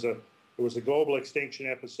things. It was a global extinction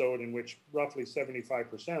episode in which roughly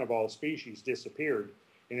 75% of all species disappeared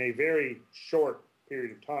in a very short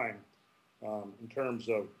period of time in terms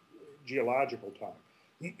of geological time.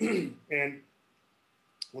 And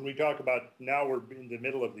when we talk about now we're in the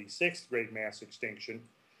middle of the sixth great mass extinction,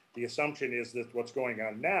 the assumption is that what's going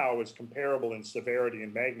on now is comparable in severity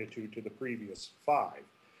and magnitude to the previous five.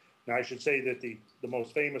 Now, I should say that the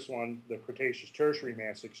most famous one, the Cretaceous Tertiary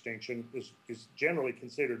mass extinction, is generally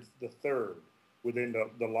considered the third within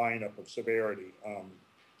the lineup of severity.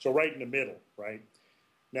 So right in the middle, right?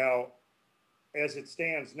 Now, as it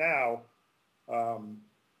stands now,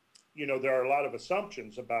 you know, there are a lot of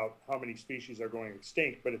assumptions about how many species are going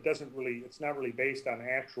extinct, but it's not really based on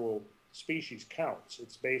actual species counts.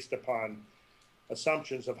 It's based upon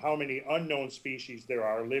assumptions of how many unknown species there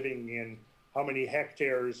are living in how many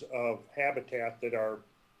hectares of habitat that are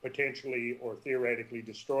potentially or theoretically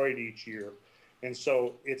destroyed each year. And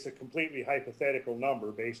so it's a completely hypothetical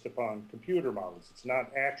number based upon computer models. It's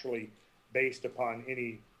not actually based upon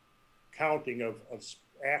any counting of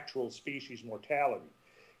actual species mortality.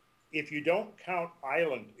 If you don't count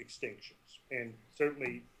island extinctions, and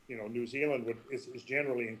certainly, you know, New Zealand is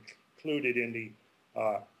generally included in the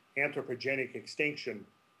anthropogenic extinction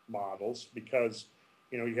models because,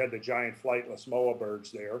 you know, you had the giant flightless moa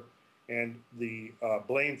birds there, and the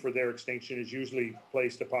blame for their extinction is usually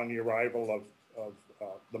placed upon the arrival of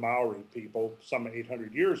the Maori people some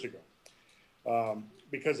 800 years ago.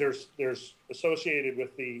 Because there's associated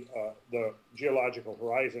with the geological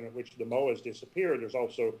horizon at which the moas disappear, there's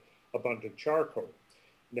also abundant charcoal.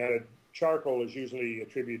 Now, charcoal is usually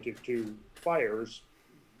attributed to fires,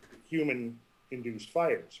 human-induced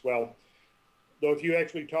fires. Well, though if you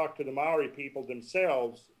actually talk to the Maori people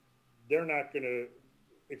themselves, they're not going to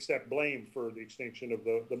accept blame for the extinction of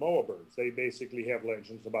the moa birds. They basically have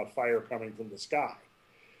legends about fire coming from the sky.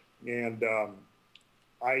 And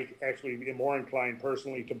I actually am more inclined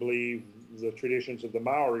personally to believe the traditions of the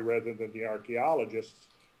Maori rather than the archaeologists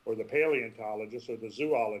or the paleontologists or the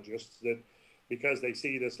zoologists, that because they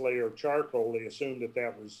see this layer of charcoal, they assume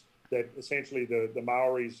that essentially the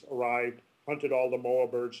Maoris arrived, hunted all the moa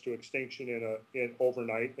birds to extinction in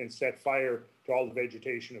overnight, and set fire to all the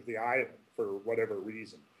vegetation of the island for whatever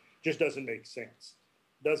reason. Just doesn't make sense.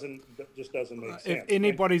 Just doesn't make sense. If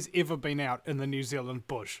anybody's ever been out in the New Zealand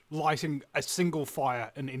bush, lighting a single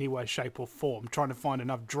fire in any way, shape, or form, trying to find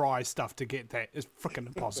enough dry stuff to get that is freaking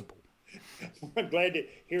impossible. I'm glad to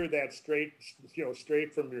hear that straight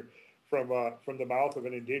from the mouth of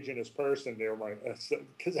an indigenous person there,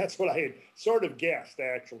 because that's what I had sort of guessed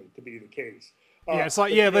actually to be the case. Yeah, it's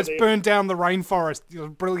like, let's burn down the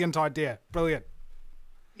rainforest. Brilliant idea, brilliant.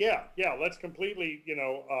 Yeah, let's completely,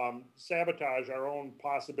 sabotage our own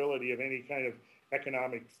possibility of any kind of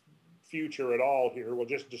economic future at all here. We'll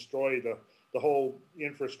just destroy the whole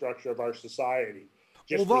infrastructure of our society.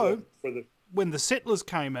 Although, when the settlers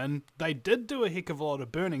came in, they did do a heck of a lot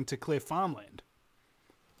of burning to clear farmland.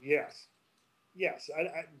 Yes.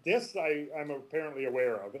 This I'm apparently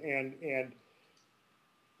aware of. And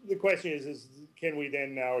the question is can we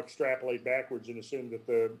then now extrapolate backwards and assume that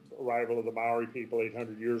the arrival of the Maori people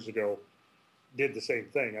 800 years ago did the same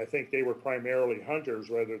thing? I think they were primarily hunters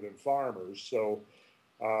rather than farmers. So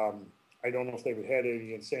I don't know if they had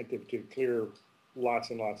any incentive to clear lots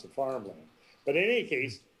and lots of farmland. But in any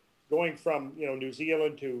case, going from New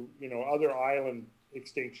Zealand to other island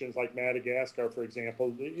extinctions like Madagascar, for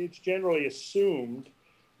example, it's generally assumed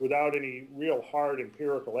without any real hard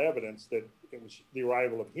empirical evidence that it was the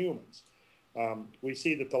arrival of humans. We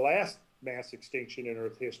see that the last mass extinction in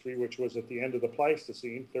Earth history, which was at the end of the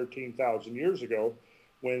Pleistocene, 13,000 years ago,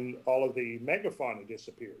 when all of the megafauna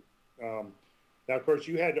disappeared. Now, of course,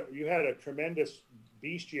 you had a tremendous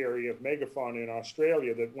bestiary of megafauna in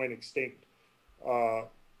Australia that went extinct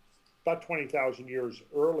about 20,000 years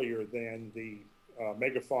earlier than the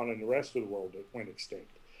megafauna in the rest of the world that went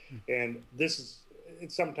extinct. And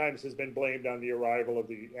it sometimes has been blamed on the arrival of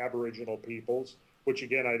the Aboriginal peoples, which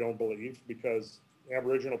again, I don't believe, because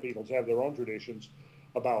Aboriginal peoples have their own traditions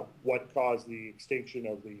about what caused the extinction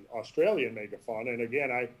of the Australian megafauna. And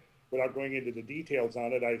again, without going into the details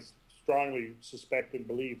on it, I strongly suspect and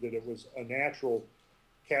believe that it was a natural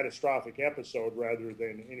catastrophic episode rather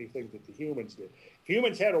than anything that the humans did. If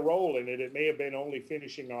humans had a role in it, it may have been only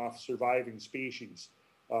finishing off surviving species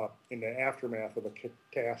in the aftermath of a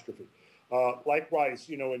catastrophe. Likewise,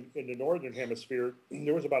 in the northern hemisphere,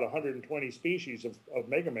 there was about 120 species of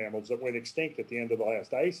megamammals that went extinct at the end of the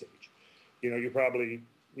last ice age. You probably,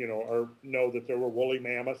 know that there were woolly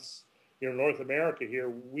mammoths. North America here,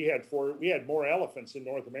 we had more elephants in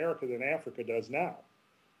North America than Africa does now.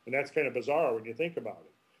 And that's kind of bizarre when you think about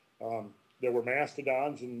it. There were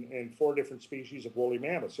mastodons and 4 different species of woolly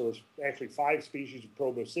mammoths. So there's actually 5 species of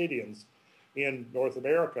proboscideans in North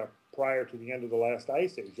America prior to the end of the last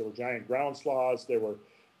ice age. There were giant ground sloths, there were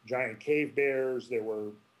giant cave bears, there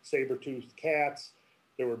were saber-toothed cats,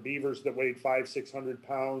 there were beavers that weighed 500-600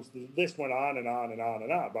 pounds. The list went on and on and on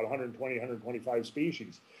and on, about 120, 125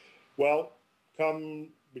 species. Well, come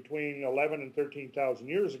between 11 and 13,000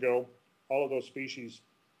 years ago, all of those species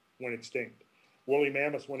went extinct. Woolly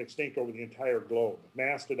mammoths went extinct over the entire globe.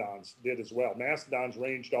 Mastodons did as well. Mastodons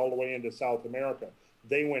ranged all the way into South America.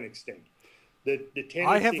 They went extinct.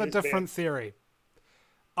 I have a different theory.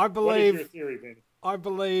 What is your theory, Vinny? I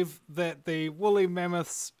believe that the woolly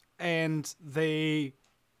mammoths and the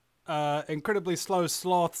incredibly slow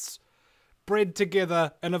sloths bred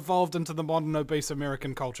together and evolved into the modern obese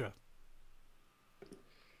American culture.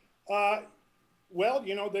 Well,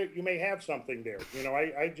 you know, you may have something there. You know,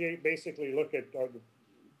 I basically look at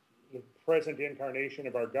the present incarnation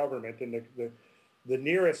of our government, and the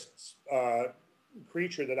nearest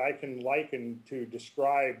creature that I can liken to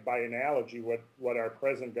describe by analogy what our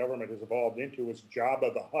present government has evolved into is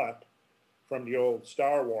Jabba the Hutt from the old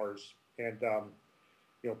Star Wars. And,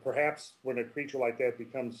 you know, perhaps when a creature like that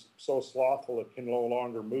becomes so slothful it can no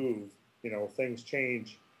longer move, you know, things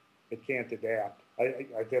change, it can't adapt.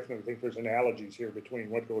 I definitely think there's analogies here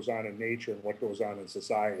between what goes on in nature and what goes on in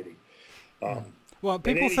society. Well,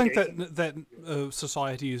 people think that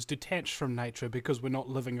society is detached from nature because we're not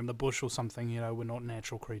living in the bush or something, you know, we're not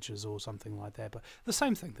natural creatures or something like that. But the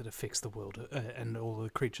same thing that affects the world and all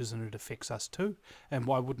the creatures in it affects us too. And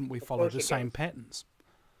why wouldn't we follow the same patterns?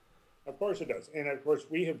 Of course it does. And of course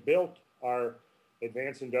we have built our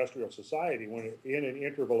advanced industrial society in an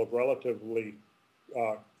interval of relatively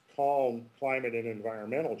calm climate and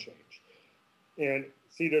environmental change. And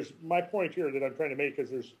see, there's my point here that I'm trying to make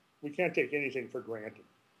is we can't take anything for granted.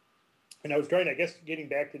 And I was trying, I guess, getting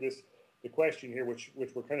back to the question here, which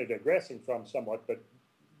we're kind of digressing from somewhat,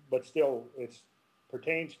 but still it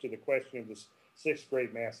pertains to the question of this sixth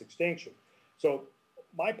grade mass extinction. So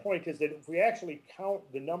my point is that if we actually count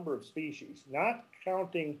the number of species, not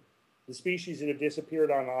counting the species that have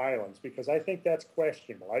disappeared on islands, because I think that's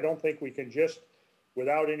questionable. I don't think we can just,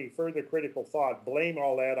 without any further critical thought, blame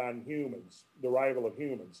all that on humans, the arrival of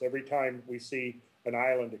humans, every time we see an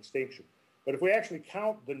island extinction. But if we actually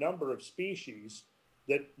count the number of species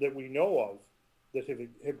that we know of that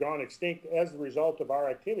have gone extinct as a result of our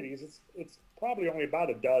activities, it's probably only about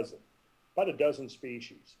a dozen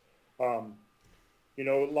species. You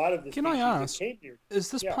know, a lot of the Can I ask,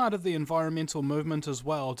 is this part of the environmental movement as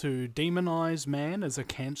well, to demonize man as a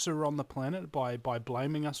cancer on the planet by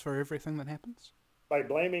blaming us for everything that happens? By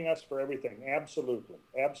blaming us for everything, absolutely,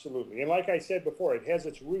 absolutely. And like I said before, it has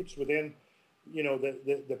its roots within, you know,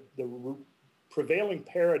 the prevailing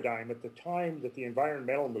paradigm at the time that the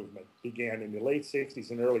environmental movement began in the late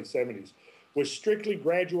 60s and early 70s was strictly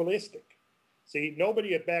gradualistic. See,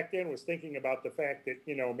 nobody back then was thinking about the fact that,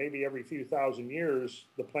 you know, maybe every few thousand years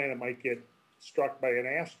the planet might get struck by an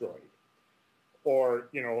asteroid, or,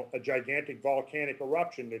 you know, a gigantic volcanic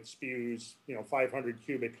eruption that spews, you know, 500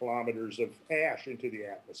 cubic kilometers of ash into the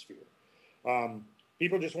atmosphere.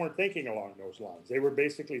 People just weren't thinking along those lines. They were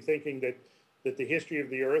basically thinking that the history of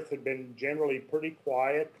the Earth had been generally pretty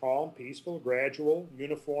quiet, calm, peaceful, gradual,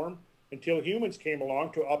 uniform, until humans came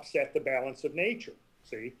along to upset the balance of nature,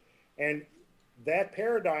 see? And that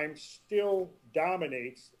paradigm still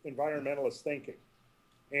dominates environmentalist thinking.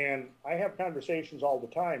 And I have conversations all the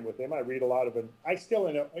time with them. I read a lot of them. I still,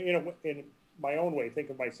 in my own way, think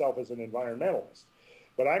of myself as an environmentalist.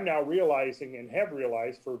 But I'm now realizing, and have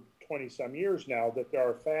realized for 20-some years now, that there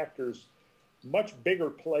are factors, much bigger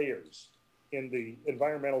players in the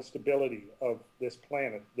environmental stability of this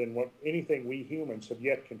planet than what anything we humans have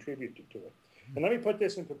yet contributed to it. And let me put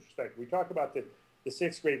this into perspective. We talk about the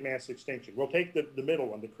sixth great mass extinction. We'll take the middle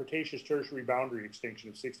one, the Cretaceous tertiary boundary extinction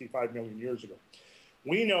of 65 million years ago.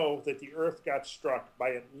 We know that the Earth got struck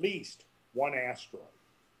by at least one asteroid.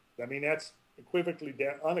 I mean, that's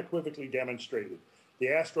unequivocally demonstrated. The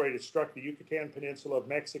asteroid had struck the Yucatan Peninsula of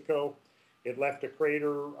Mexico. It left a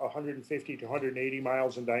crater 150 to 180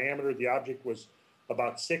 miles in diameter. The object was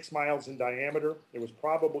about 6 miles in diameter. It was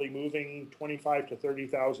probably moving 25 to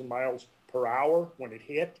 30,000 miles per hour when it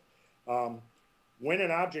hit. When an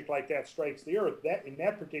object like that strikes the Earth, in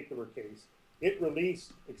that particular case, it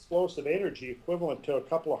released explosive energy equivalent to a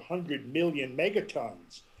couple of 100 million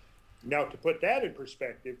megatons. Now, to put that in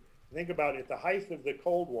perspective, think about it, at the height of the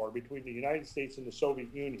Cold War between the United States and the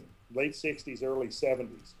Soviet Union, late 60s, early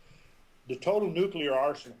 70s, the total nuclear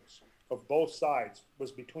arsenals of both sides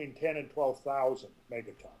was between 10 and 12,000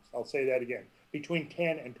 megatons. I'll say that again, between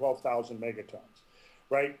 10 and 12,000 megatons,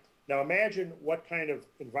 right? Now imagine what kind of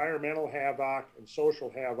environmental havoc and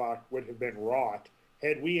social havoc would have been wrought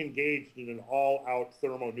had we engaged in an all-out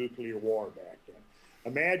thermonuclear war back then.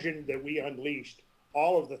 Imagine that we unleashed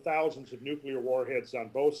all of the thousands of nuclear warheads on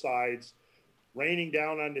both sides, raining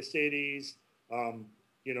down on the cities,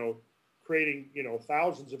 you know, creating, you know,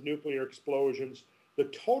 thousands of nuclear explosions. The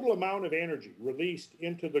total amount of energy released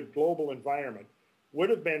into the global environment would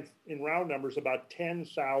have been, in round numbers, about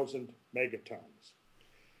 10,000 megatons.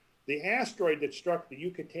 The asteroid that struck the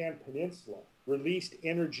Yucatan Peninsula released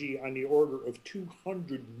energy on the order of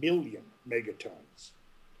 200 million megatons.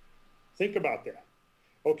 Think about that.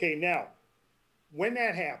 Okay, now, when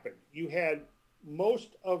that happened, you had most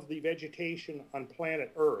of the vegetation on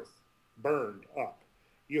planet Earth burned up.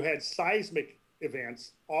 You had seismic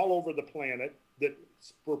events all over the planet that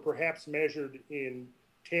were perhaps measured in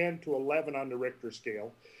 10 to 11 on the Richter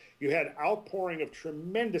scale. You had outpouring of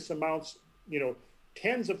tremendous amounts, you know,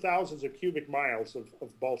 tens of thousands of cubic miles of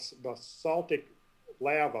basaltic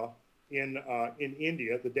lava in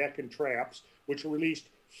India, the Deccan Traps, which released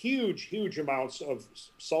huge amounts of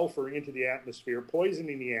sulfur into the atmosphere,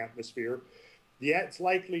 poisoning the atmosphere. It's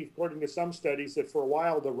likely, according to some studies, that for a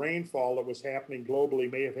while the rainfall that was happening globally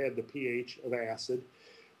may have had the pH of acid,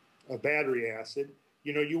 of battery acid.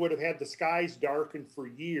 You know, you would have had the skies darkened for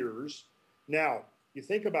years. Now, you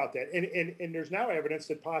think about that, and there's now evidence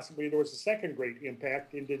that possibly there was a second great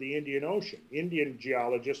impact into the Indian Ocean. Indian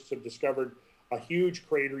geologists have discovered a huge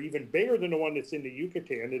crater, even bigger than the one that's in the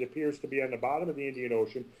Yucatan. It appears to be on the bottom of the Indian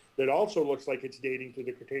Ocean that also looks like it's dating to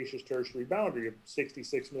the Cretaceous Tertiary boundary of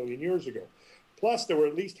 66 million years ago. Plus, there were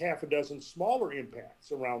at least half a dozen smaller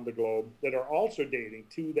impacts around the globe that are also dating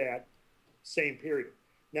to that same period.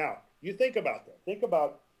 Now, you think about that. Think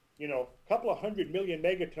about, you know, a couple of 100 million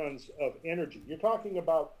megatons of energy. You're talking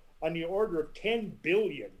about on the order of 10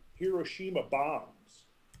 billion Hiroshima bombs,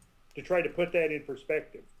 to try to put that in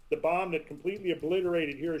perspective. The bomb that completely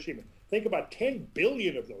obliterated Hiroshima. Think about 10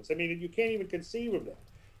 billion of those. I mean, you can't even conceive of that.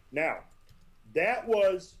 Now, that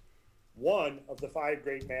was one of the 5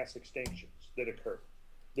 great mass extinctions that occurred.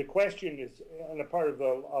 The question is, on the part of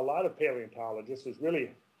a lot of paleontologists, is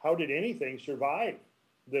really, how did anything survive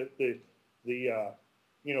the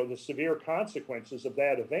you know, the severe consequences of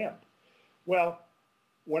that event? Well,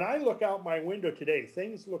 when I look out my window today,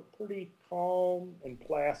 things look pretty calm and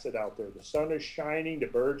placid out there. The sun is shining, the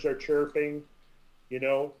birds are chirping, you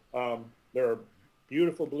know, there are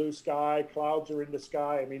beautiful blue sky, clouds are in the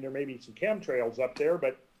sky. I mean, there may be some chemtrails up there,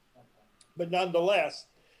 but nonetheless,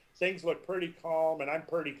 things look pretty calm, and I'm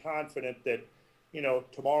pretty confident that, you know,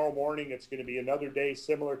 tomorrow morning it's going to be another day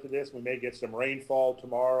similar to this. We may get some rainfall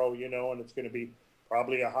tomorrow, you know, and it's going to be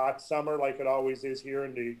probably a hot summer like it always is here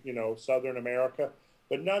in the, you know, Southern America.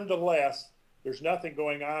 But nonetheless, there's nothing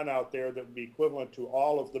going on out there that would be equivalent to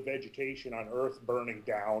all of the vegetation on Earth burning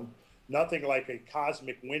down. Nothing like a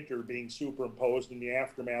cosmic winter being superimposed in the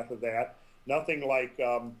aftermath of that. Nothing like,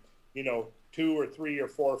 you know, 2 or 3 or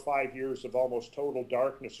 4 or 5 years of almost total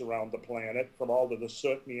darkness around the planet from all of the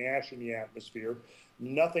soot and the ash in the atmosphere.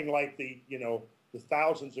 Nothing like the, you know, the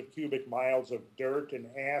thousands of cubic miles of dirt and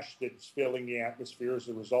ash that's filling the atmosphere as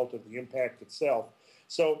a result of the impact itself.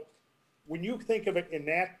 So when you think of it in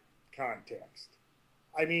that context,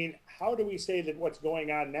 I mean, how do we say that what's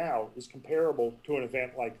going on now is comparable to an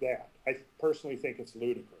event like that? I personally think it's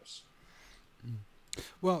ludicrous.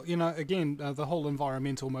 Well, you know, again, the whole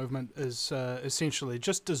environmental movement is essentially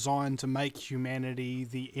just designed to make humanity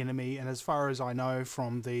the enemy. And as far as I know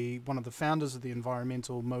from one of the founders of the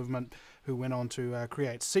environmental movement, who went on to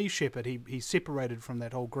create Sea Shepherd, he separated from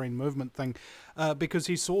that whole green movement thing because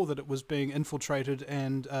he saw that it was being infiltrated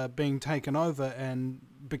and being taken over and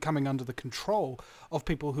becoming under the control of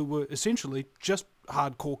people who were essentially just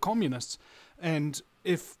hardcore communists. And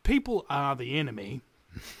if people are the enemy,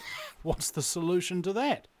 what's the solution to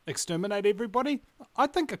that? Exterminate everybody? I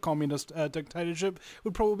think a communist dictatorship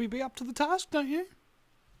would probably be up to the task, don't you?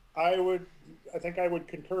 I think I would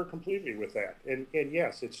concur completely with that. And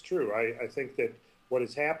yes, it's true. I think that what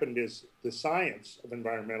has happened is the science of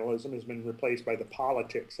environmentalism has been replaced by the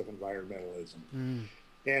politics of environmentalism.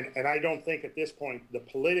 And I don't think at this point the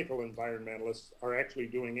political environmentalists are actually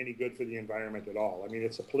doing any good for the environment at all. I mean,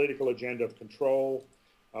 it's a political agenda of control.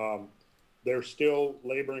 They're still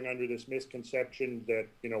laboring under this misconception that,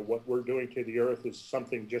 you know, what we're doing to the earth is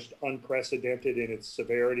something just unprecedented in its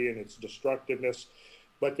severity and its destructiveness.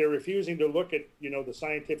 But they're refusing to look at, you know, the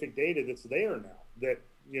scientific data that's there now. That,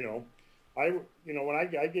 you know, when I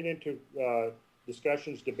get into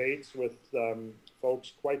discussions, debates with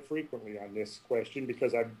folks quite frequently on this question,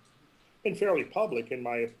 because I've been fairly public in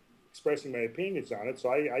my expressing my opinions on it. So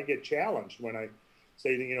I get challenged when I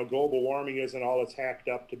say that, you know, global warming isn't all it's hacked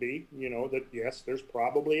up to be. You know, that yes, there's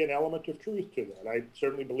probably an element of truth to that. I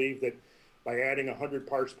certainly believe that by adding 100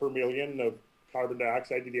 parts per million of carbon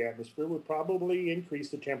dioxide to the atmosphere would probably increase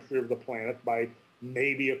the temperature of the planet by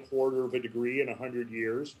maybe a quarter of a degree in 100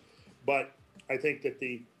 years. But I think that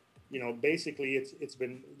basically it's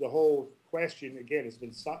been, the whole question, again, has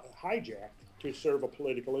been hijacked to serve a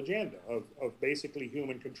political agenda of basically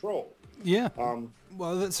human control. Yeah.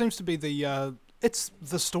 Well, that seems to be it's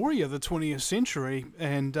the story of the 20th century,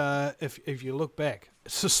 and if you look back,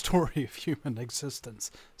 it's a story of human existence.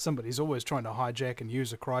 Somebody's always trying to hijack and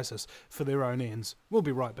use a crisis for their own ends. We'll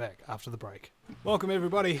be right back after the break. Welcome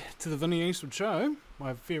everybody to the Vinny Eastwood Show.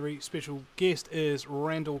 My very special guest is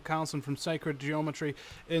Randall Carlson from Sacred Geometry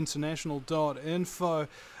International.info.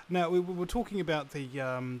 Now, we were talking about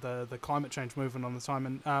the climate change movement on the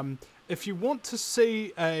time, and if you want to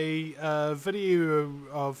see a video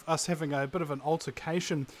of us having a bit of an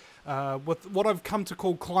altercation with what I've come to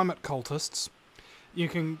call climate cultists, you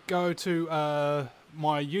can go to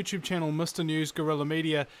my YouTube channel, Mr. News Guerrilla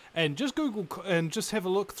Media, and just Google and just have a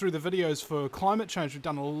look through the videos for climate change. We've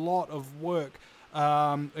done a lot of work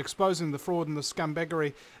exposing the fraud and the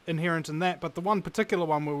scumbaggery inherent in that, but the one particular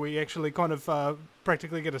one where we actually kind of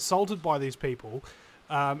practically get assaulted by these people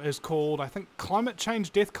is called, I think, Climate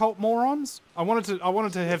Change Death Cult Morons. I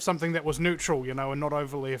wanted to have something that was neutral, and not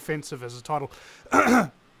overly offensive as a title.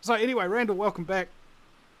 So anyway, Randall, welcome back.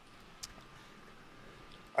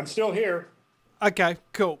 I'm still here. Okay,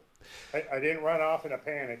 cool. I didn't run off in a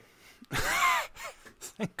panic.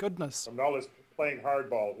 Thank goodness. I'm always playing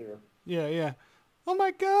hardball here. Yeah. Oh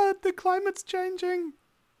my God, the climate's changing.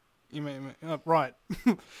 You mean right?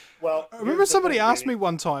 Well, I remember somebody asked me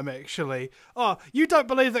one time, actually, "Oh, you don't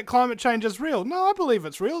believe that climate change is real?" No, I believe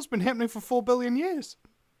it's real. It's been happening for 4 billion years.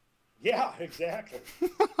 Yeah, exactly.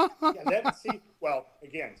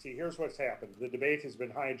 Here's what's happened. The debate has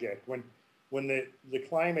been hijacked. When the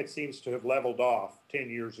climate seems to have leveled off 10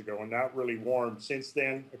 years ago and not really warmed since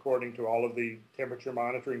then, according to all of the temperature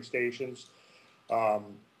monitoring stations,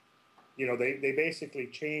 they basically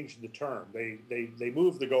changed the term. They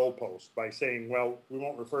moved the goalpost by saying, well, we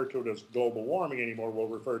won't refer to it as global warming anymore. We'll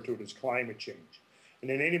refer to it as climate change. And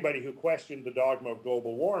then anybody who questioned the dogma of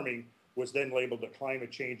global warming was then labeled a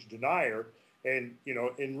climate change denier. And,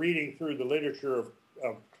 in reading through the literature of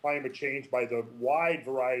climate change by the wide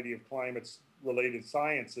variety of climate-related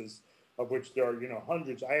sciences, of which there are,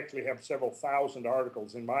 hundreds. I actually have several thousand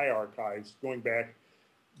articles in my archives going back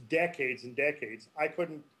decades and decades. I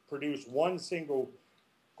couldn't produce one single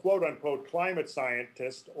quote-unquote climate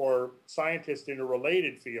scientist or scientist in a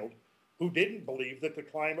related field who didn't believe that the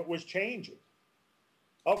climate was changing.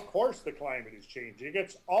 Of course the climate is changing.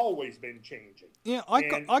 It's always been changing. Yeah,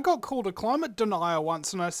 I got called a climate denier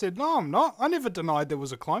once, and I said, no, I'm not. I never denied there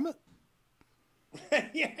was a climate.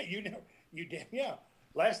 Yeah, you did. Yeah.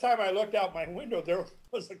 Last time I looked out my window, there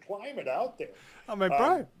was a climate out there. I mean,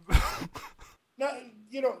 bro. Now,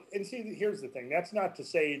 and see, here's the thing. That's not to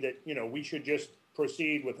say that, we should just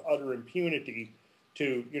proceed with utter impunity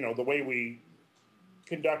to, the way we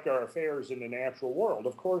conduct our affairs in the natural world.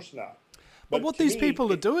 Of course not. But what these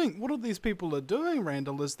people are doing,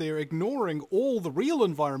 Randall, is they're ignoring all the real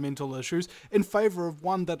environmental issues in favour of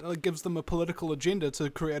one that gives them a political agenda to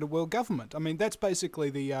create a world government. I mean, that's basically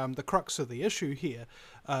the crux of the issue here,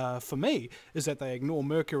 for me, is that they ignore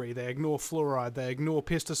mercury, they ignore fluoride, they ignore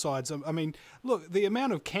pesticides. I mean, look, the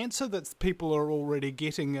amount of cancer that people are already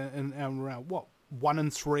getting in around, 1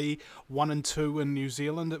 in 3, 1 in 2 in New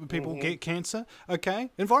Zealand that people get cancer. Okay,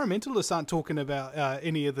 environmentalists aren't talking about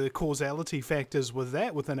any of the causality factors with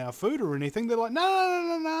that within our food or anything. They're like,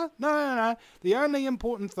 no. The only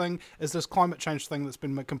important thing is this climate change thing that's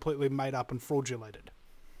been completely made up and fraudulated.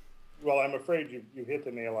 Well, I'm afraid you hit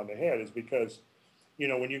the nail on the head, is because,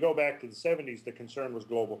 when you go back to the 70s, the concern was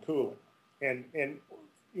global cooling, and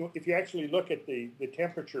if you actually look at the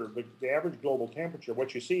temperature, the average global temperature,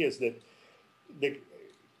 what you see is that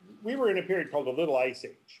we were in a period called the Little Ice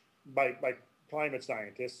Age by climate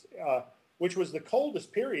scientists, which was the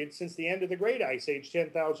coldest period since the end of the Great Ice Age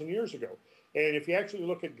 10,000 years ago. And if you actually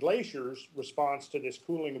look at glaciers' response to this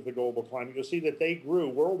cooling of the global climate, you'll see that they grew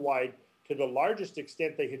worldwide to the largest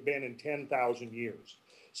extent they had been in 10,000 years.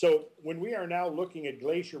 So when we are now looking at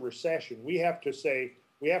glacier recession, we have to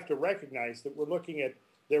recognize that we're looking at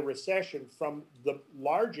their recession from the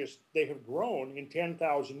largest they have grown in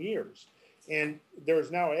 10,000 years. And there's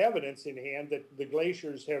now evidence in hand that the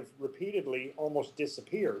glaciers have repeatedly almost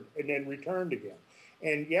disappeared and then returned again.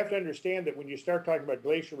 And you have to understand that when you start talking about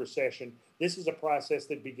glacier recession, this is a process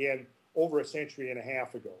that began over a century and a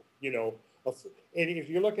half ago. And if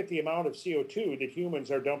you look at the amount of CO2 that humans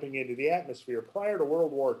are dumping into the atmosphere, prior to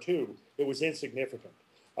World War II, it was insignificant.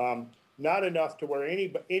 Not enough to where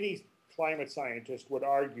any climate scientists would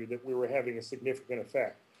argue that we were having a significant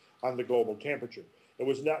effect on the global temperature. It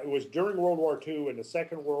was not. It was during World War II and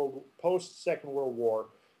the post Second World War,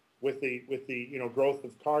 with the growth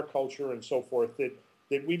of car culture and so forth,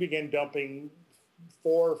 that we began dumping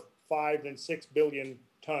 4, 5, and 6 billion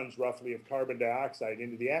tons roughly of carbon dioxide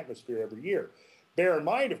into the atmosphere every year. Bear in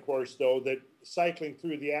mind, of course, though, that cycling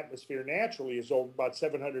through the atmosphere naturally is over about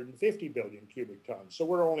 750 billion cubic tons. So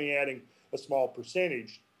we're only adding a small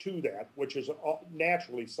percentage to that, which is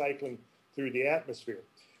naturally cycling through the atmosphere.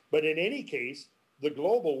 But in any case, the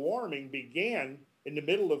global warming began in the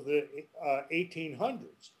middle of the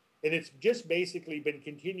 1800s. And it's just basically been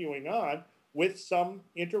continuing on with some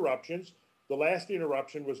interruptions. The last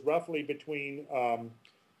interruption was roughly between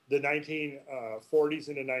the 1940s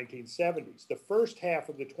and the 1970s. The first half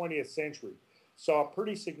of the 20th century saw a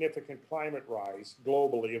pretty significant climate rise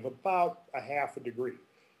globally of about a half a degree.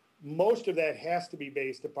 Most of that has to be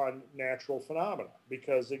based upon natural phenomena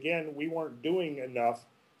because, again, we weren't doing enough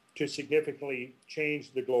to significantly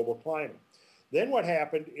change the global climate. Then what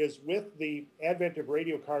happened is with the advent of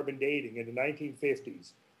radiocarbon dating in the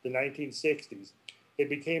 1950s, the 1960s, it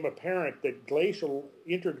became apparent that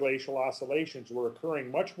interglacial oscillations were occurring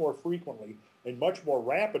much more frequently and much more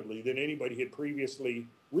rapidly than anybody had previously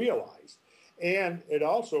realized. And it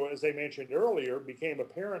also, as I mentioned earlier, became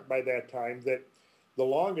apparent by that time that the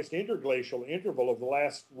longest interglacial interval of the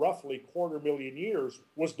last roughly 250,000 years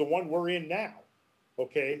was the one we're in now.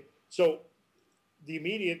 Okay, so the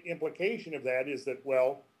immediate implication of that is that,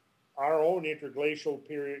 well, our own interglacial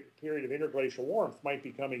period of interglacial warmth might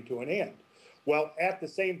be coming to an end. Well, at the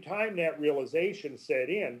same time that realization set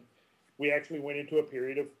in, we actually went into a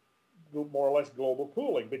period of more or less global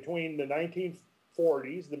cooling. Between the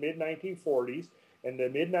 1940s, the mid-1940s, and the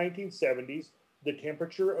mid-1970s, the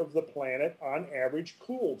temperature of the planet on average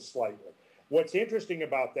cooled slightly. What's interesting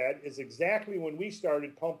about that is exactly when we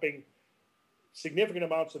started pumping significant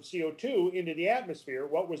amounts of CO2 into the atmosphere,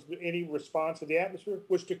 what was any response of the atmosphere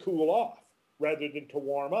was to cool off rather than to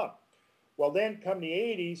warm up. Well, then come the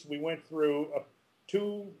 80s, we went through a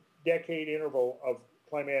 2-decade interval of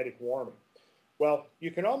climatic warming. Well, you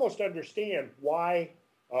can almost understand why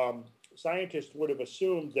scientists would have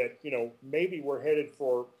assumed that, maybe we're headed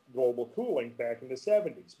for global cooling back in the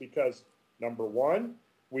 70s because, number one,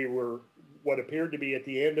 we were what appeared to be at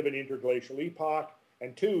the end of an interglacial epoch,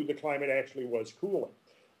 and two, the climate actually was cooling.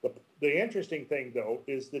 The interesting thing, though,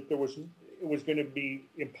 is that it was going to be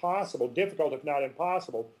impossible, difficult if not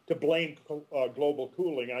impossible, to blame global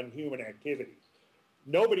cooling on human activity.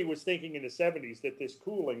 Nobody was thinking in the 70s that this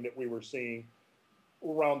cooling that we were seeing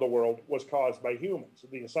around the world was caused by humans.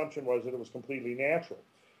 The assumption was that it was completely natural.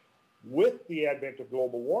 With the advent of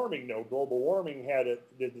global warming, though, global warming had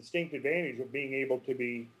the distinct advantage of being able to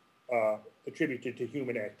be attributed to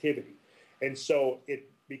human activity. And so it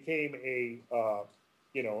became a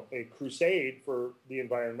crusade for the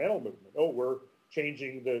environmental movement. Oh, we're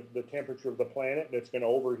changing the temperature of the planet, and it's going to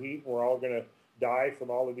overheat, and we're all going to die from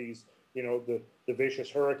all of these, the vicious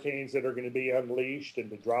hurricanes that are going to be unleashed, and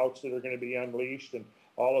the droughts that are going to be unleashed, and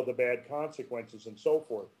all of the bad consequences and so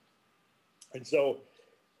forth. And so,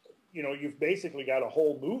 you've basically got a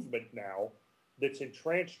whole movement now that's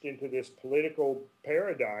entrenched into this political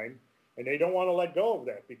paradigm. And they don't want to let go of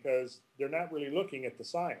that because they're not really looking at the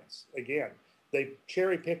science. Again, they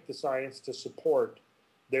cherry-pick the science to support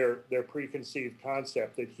their preconceived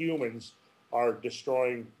concept that humans are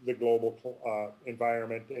destroying the global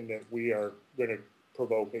environment and that we are going to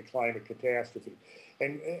provoke a climate catastrophe.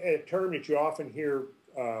 And a term that you often hear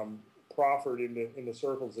proffered in the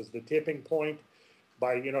circles is the tipping point.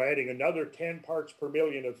 By adding another 10 parts per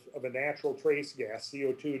million of a natural trace gas,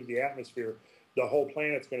 CO2, to the atmosphere, the whole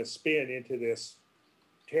planet's going to spin into this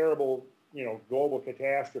terrible, global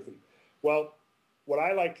catastrophe. Well, what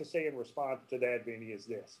I like to say in response to that, Vinny, is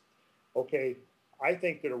this. Okay, I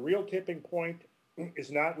think that a real tipping point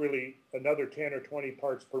is not really another 10 or 20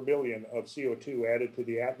 parts per million of CO2 added to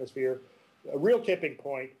the atmosphere. A real tipping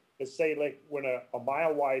point is, say, like when a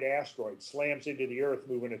mile-wide asteroid slams into the Earth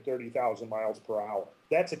moving at 30,000 miles per hour.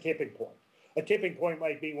 That's a tipping point. A tipping point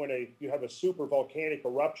might be when you have a super volcanic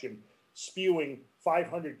eruption spewing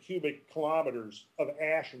 500 cubic kilometers of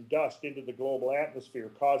ash and dust into the global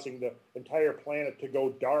atmosphere, causing the entire planet to go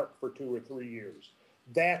dark for 2 or 3 years.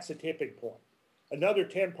 That's a tipping point. Another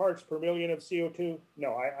 10 parts per million of CO2?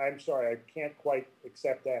 No, I'm sorry, I can't quite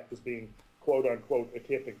accept that as being quote unquote a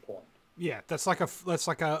tipping point. Yeah, that's like a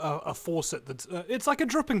faucet. That's it's like a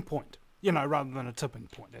dripping point, rather than a tipping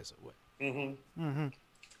point, as it were. Mm-hmm. Mm-hmm.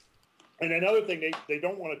 And another thing, they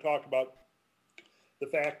don't want to talk about the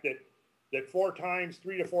fact that 3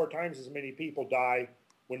 to 4 times as many people die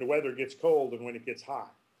when the weather gets cold and when it gets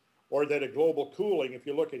hot. Or that a global cooling, if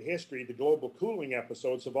you look at history, the global cooling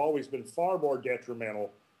episodes have always been far more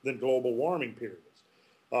detrimental than global warming periods.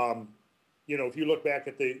 You know, if you look back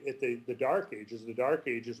at the Dark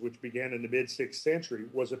Ages, which began in the mid-6th century,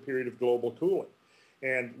 was a period of global cooling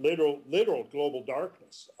and literal global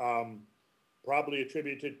darkness, probably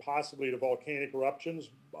attributed possibly to volcanic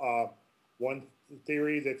eruptions. One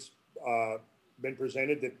theory that's been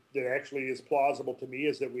presented that actually is plausible to me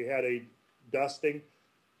is that we had a dusting.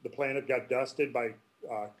 The planet got dusted by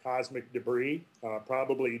cosmic debris,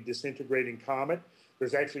 probably disintegrating comet.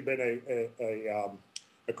 There's actually been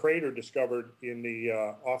a crater discovered in the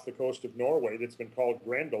off the coast of Norway that's been called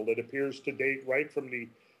Grendel that appears to date right from the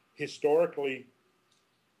historically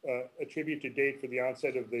attributed date for the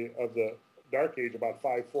onset of the Dark Age, about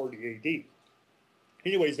 540 AD.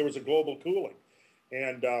 Anyways, there was a global cooling,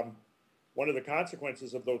 and one of the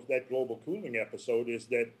consequences of that global cooling episode is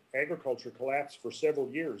that agriculture collapsed for several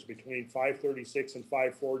years between 536 and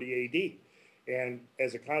 540 AD. And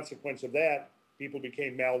as a consequence of that, people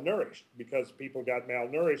became malnourished. Because people got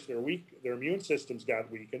malnourished, their immune systems got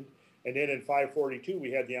weakened. And then in 542,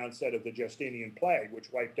 we had the onset of the Justinian plague,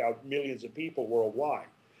 which wiped out millions of people worldwide.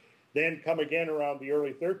 Then come again around the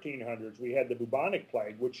early 1300s, we had the bubonic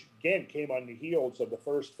plague, which again came on the heels of the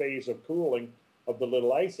first phase of cooling of the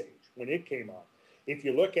Little Ice Age when it came on. If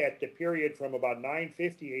you look at the period from about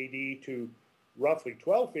 950 AD to roughly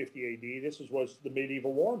 1250 AD, this was the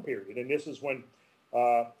medieval warm period. And this is when,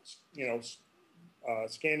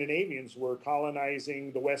 Scandinavians were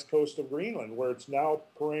colonizing the west coast of Greenland, where it's now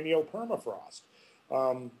perennial permafrost.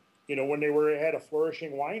 When they had a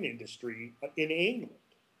flourishing wine industry in England,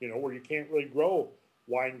 where you can't really grow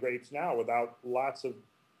wine grapes now without lots of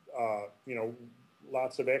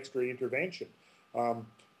extra intervention. A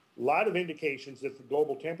lot of indications that the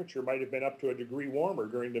global temperature might have been up to a degree warmer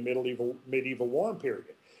during the medieval warm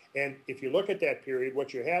period. And if you look at that period,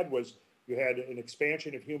 what you had was you had an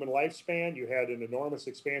expansion of human lifespan, you had an enormous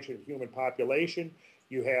expansion of human population,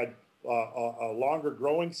 you had a longer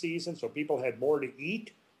growing season, so people had more to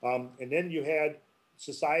eat, and then you had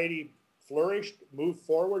society flourished, moved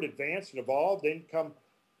forward, advanced, and evolved. Then come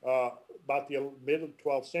about the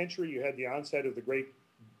mid-12th century, you had the onset of the great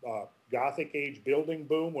Gothic age building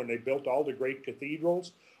boom when they built all the great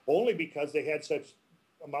cathedrals, only because they had such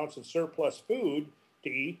amounts of surplus food to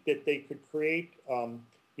eat that they could create,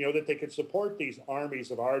 that they could support these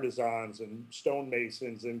armies of artisans and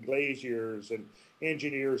stonemasons and glaziers and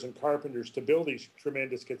engineers and carpenters to build these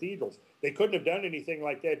tremendous cathedrals. They couldn't have done anything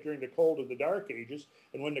like that during the cold of the Dark Ages.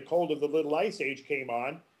 And when the cold of the Little Ice Age came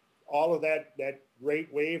on, all of that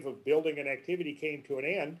great wave of building and activity came to an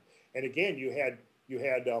end. And again, you had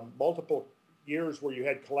multiple years where you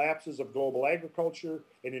had collapses of global agriculture,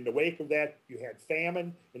 and in the wake of that, you had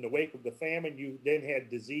famine. In the wake of the famine, you then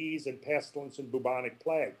had disease and pestilence and bubonic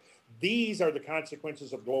plague. These are the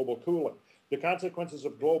consequences of global cooling. The consequences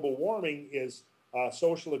of global warming is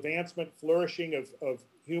social advancement, flourishing of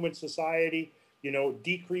human society,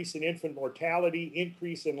 decrease in infant mortality,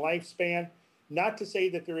 increase in lifespan. Not to say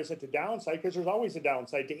that there isn't a downside, because there's always a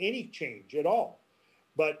downside to any change at all.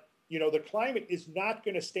 But the climate is not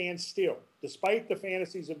going to stand still. Despite the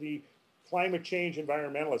fantasies of the climate change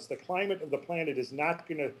environmentalists, the climate of the planet is not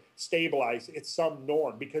going to stabilize at some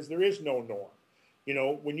norm, because there is no norm.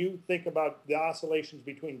 When you think about the oscillations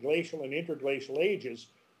between glacial and interglacial ages,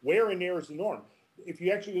 where and there is the norm? If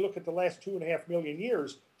you actually look at the last 2.5 million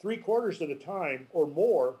years, 3/4 of the time or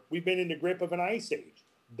more, we've been in the grip of an ice age.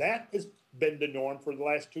 That has been the norm for the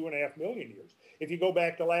last 2.5 million years. If you go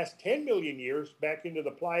back the last 10 million years, back into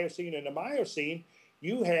the Pliocene and the Miocene,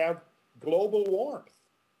 you have global warmth,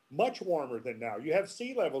 much warmer than now. You have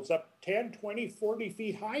sea levels up 10, 20, 40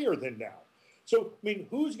 feet higher than now. So,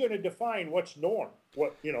 who's going to define what's norm?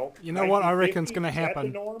 What I reckon's going to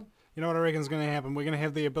happen? Norm? You know what I reckon's going to happen? We're going to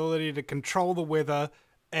have the ability to control the weather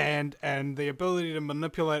and the ability to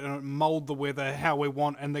manipulate and mold the weather how we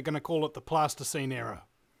want, and they're going to call it the Pleistocene era.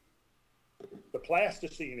 The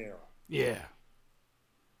Pleistocene era? Yeah.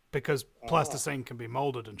 Because Pleistocene can be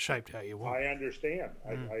molded and shaped how you want. I understand.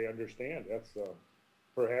 I understand. That's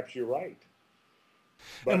perhaps you're right.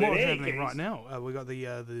 But and what's happening right now? We got the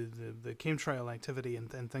chemtrail activity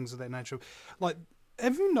and things of that nature. Like,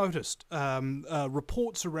 have you noticed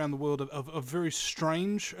reports around the world of very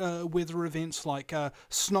strange weather events, like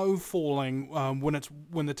snow falling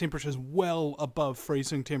when the temperature is well above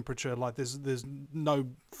freezing temperature? Like there's no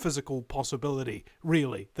physical possibility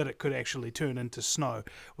really that it could actually turn into snow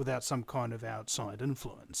without some kind of outside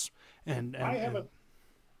influence. And I haven't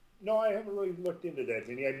really looked into that,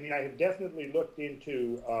 Vinny. I have definitely looked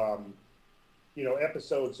into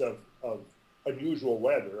episodes of unusual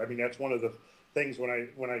weather. I mean, that's one of the things when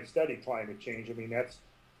I study climate change. I mean, that's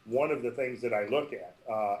one of the things that I look at.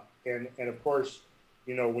 And of course,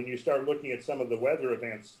 when you start looking at some of the weather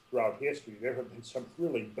events throughout history, there have been some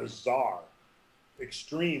really bizarre,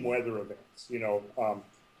 extreme weather events.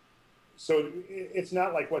 So it's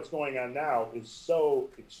not like what's going on now is so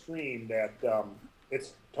extreme that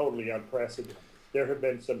it's totally unprecedented. There have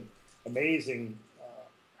been some amazing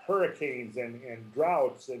hurricanes and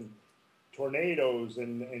droughts and tornadoes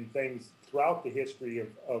and things throughout the history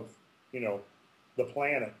of the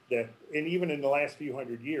planet, that, and even in the last few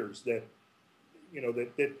hundred years, that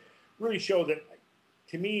that really show that,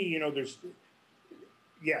 to me,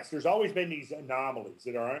 there's always been these anomalies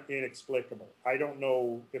that are inexplicable. I don't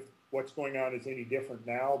know if what's going on is any different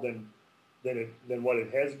now than what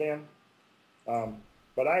it has been.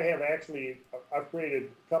 But I've created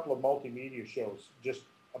a couple of multimedia shows just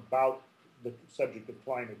about the subject of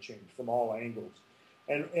climate change from all angles.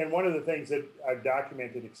 And one of the things that I've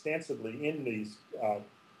documented extensively in these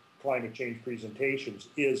climate change presentations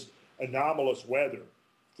is anomalous weather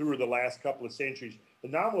through the last couple of centuries.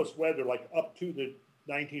 Anomalous weather, like up to the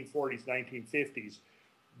 1940s, 1950s,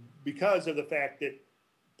 because of the fact that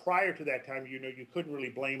prior to that time, you couldn't really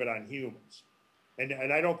blame it on humans. And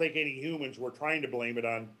I don't think any humans were trying to blame it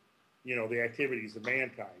on, the activities of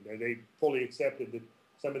mankind. They fully accepted that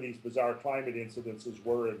some of these bizarre climate incidences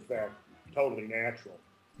were, in fact, totally natural.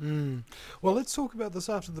 Well, let's talk about this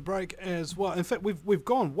after the break as well. In fact, we've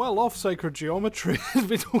gone well off sacred geometry. We've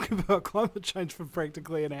been talking about climate change for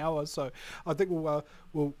practically an hour, so I think we'll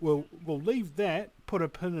leave that, put a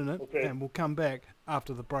pin in it, okay, and we'll come back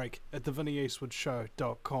after the break at the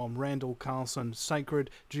VinnyEastwoodShow.com. Randall Carlson, Sacred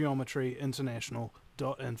Geometry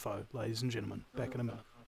International.info. Ladies and gentlemen, back in a minute.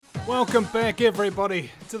 Welcome back, everybody,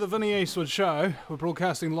 to the Vinny Eastwood Show. We're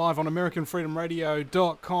broadcasting live on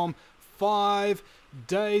AmericanFreedomRadio.com 5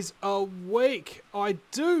 days a week. I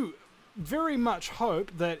do very much hope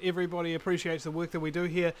that everybody appreciates the work that we do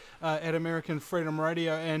here at American Freedom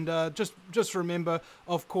Radio, and just remember,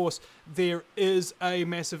 of course, there is a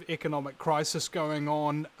massive economic crisis going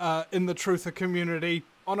on in the truther community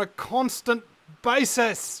on a constant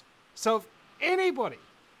basis. So if anybody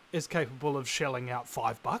is capable of shelling out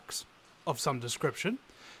 $5 of some description,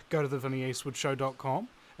 go to the VinnyEastwoodShow.com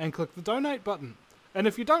and click the donate button. And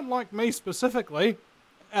if you don't like me specifically,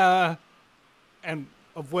 and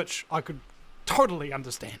of which I could totally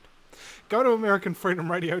understand, go to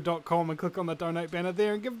AmericanFreedomRadio.com and click on the donate banner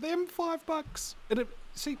there and give them $5.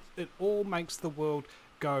 It all makes the world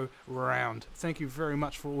go round. Thank you very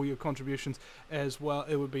much for all your contributions as well.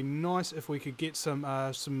 It would be nice if we could get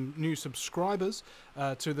some new subscribers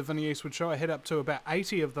to the Vinny Eastwood Show. I had up to about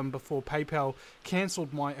 80 of them before PayPal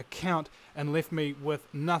cancelled my account and left me with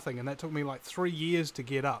nothing, and that took me like 3 years to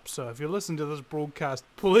get up. So if you listen to this broadcast,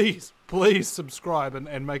 please subscribe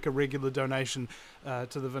and make a regular donation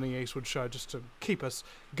to the Vinny Eastwood Show, just to keep us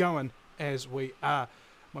going as we are.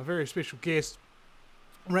 My very special guest,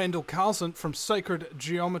 Randall Carlson from Sacred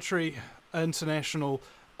Geometry International,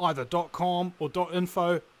 either .com or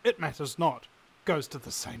 .info, it matters not. Goes to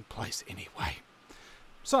the same place anyway.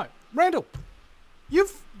 So, Randall,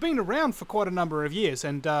 you've been around for quite a number of years,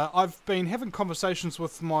 and I've been having conversations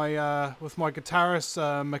with my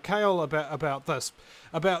guitarist Mikhail about this,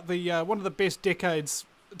 about the one of the best decades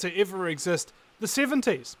to ever exist, the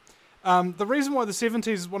 70s. The reason why the 70s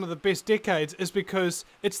is one of the best decades is because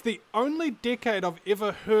it's the only decade I've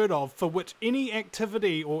ever heard of for which any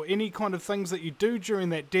activity or any kind of things that you do during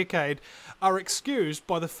that decade are excused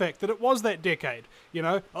by the fact that it was that decade.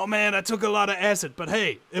 Oh man, I took a lot of acid, but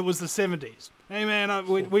hey, it was the 70s. Hey man,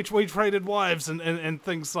 we traded wives and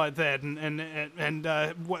things like that, and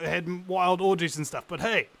had wild orgies and stuff, but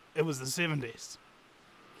hey, it was the 70s.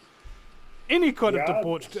 Any kind of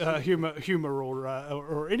debauched humor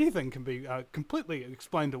or anything can be completely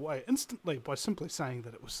explained away instantly by simply saying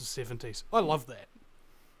that it was the 70s. I love that.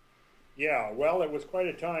 Yeah, well, it was quite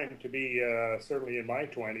a time to be certainly in my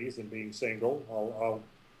 20s and being single. I'll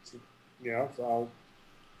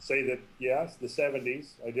say that, yes, the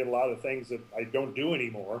 70s. I did a lot of things that I don't do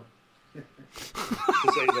anymore, to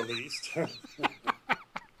say the least.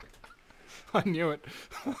 I knew it.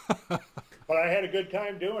 But I had a good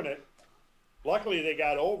time doing it. Luckily, they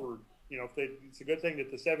got over. It's a good thing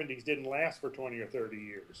that the 70s didn't last for 20 or 30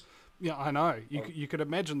 years. Yeah, I know. You could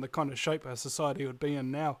imagine the kind of shape our society would be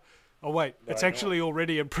in now. Oh, wait. It's actually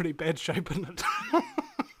already in pretty bad shape, isn't it?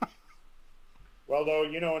 Well, though,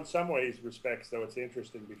 in some respects, though, it's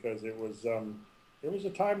interesting because it was a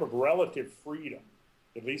time of relative freedom,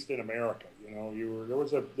 at least in America. There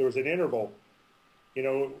was an interval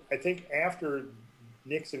I think after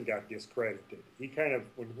Nixon got discredited, he kind of,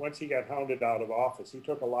 once he got hounded out of office, he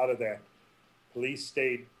took a lot of that police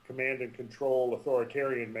state command and control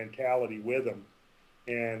authoritarian mentality with him.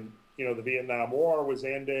 And, the Vietnam War was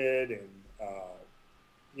ended. And,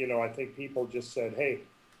 I think people just said, hey,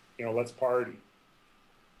 let's party.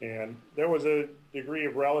 And there was a degree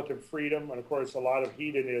of relative freedom and, of course, a lot of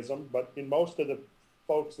hedonism. But in most of the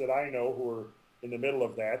folks that I know who were in the middle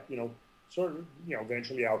of that, sort of,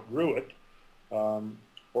 eventually outgrew it,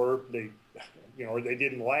 or they, or they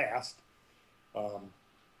didn't last.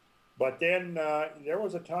 But then there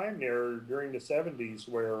was a time there during the 70s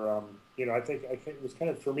where, I think it was kind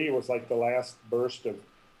of, for me, it was like the last burst of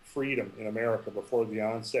freedom in America before the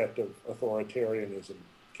onset of authoritarianism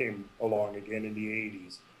came along again in the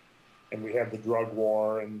 80s. And we had the drug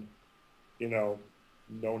war and,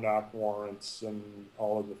 no-knock warrants and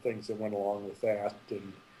all of the things that went along with that.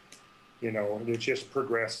 And, and it's just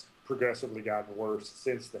progressively gotten worse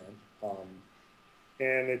since then.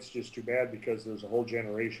 And it's just too bad because there's a whole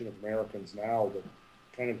generation of Americans now that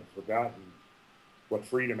kind of have forgotten what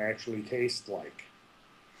freedom actually tastes like.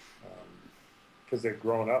 Because they've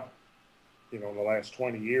grown up, in the last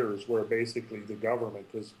 20 years where basically the government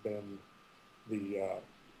has been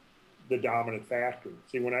the dominant factor.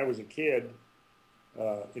 See, when I was a kid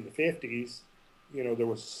in the 50s, there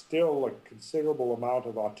was still a considerable amount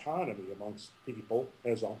of autonomy amongst people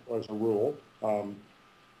as a rule.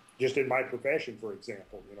 Just in my profession, for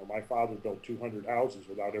example, my father built 200 houses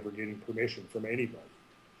without ever getting permission from anybody.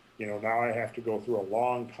 Now I have to go through a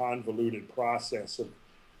long, convoluted process of,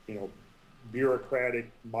 bureaucratic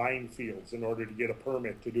minefields in order to get a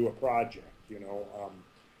permit to do a project, and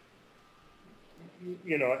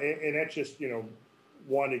that's just,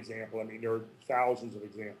 one example. I mean, there are thousands of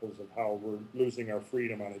examples of how we're losing our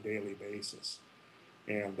freedom on a daily basis.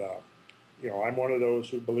 And, I'm one of those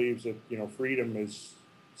who believes that, freedom is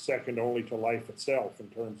second only to life itself in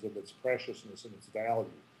terms of its preciousness and its value.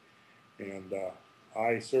 And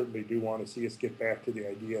I certainly do want to see us get back to the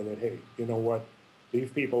idea that, hey, you know what,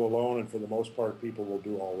 leave people alone, and for the most part, people will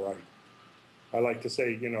do all right. I like to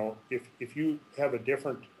say, if you have a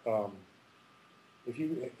different, if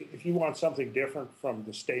you want something different from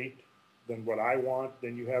the state than what I want,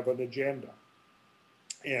 then you have an agenda.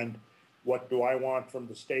 And what do I want from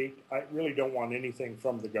the state? I really don't want anything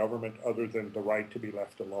from the government other than the right to be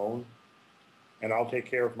left alone. And I'll take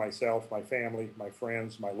care of myself, my family, my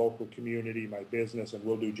friends, my local community, my business, and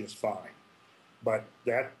we'll do just fine. But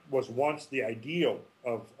that was once the ideal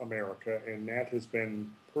of America, and that has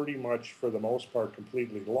been pretty much, for the most part,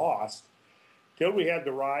 completely lost till we had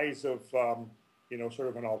the rise of, sort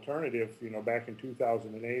of an alternative, back in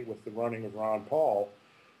 2008 with the running of Ron Paul,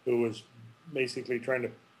 who was basically trying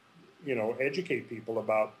to, educate people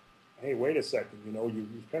about, hey, wait a second,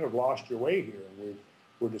 you've kind of lost your way here, and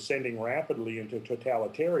we're descending rapidly into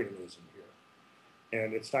totalitarianism here.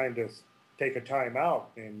 And it's time to take a time out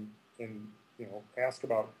and ask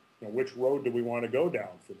about, which road do we want to go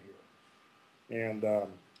down from here? And I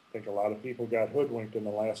think a lot of people got hoodwinked in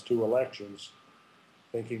the last two elections,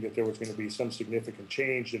 thinking that there was going to be some significant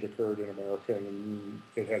change that occurred in America, and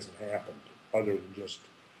it hasn't happened, other than just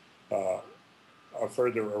a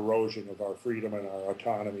further erosion of our freedom and our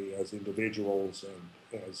autonomy as individuals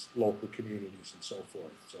and as local communities and so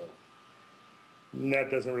forth. So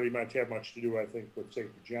that doesn't really have much to do, I think, with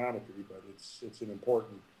sacred geometry, but it's an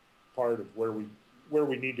important part of where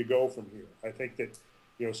we need to go from here. I think that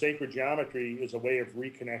sacred geometry is a way of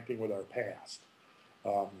reconnecting with our past.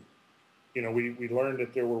 We learned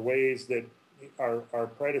that there were ways that our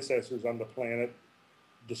predecessors on the planet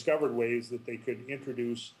discovered ways that they could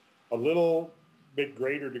introduce a little bit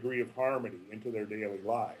greater degree of harmony into their daily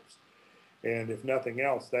lives. And if nothing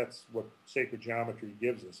else, that's what sacred geometry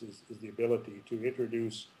gives us, is the ability to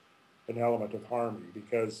introduce an element of harmony.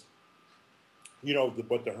 Because,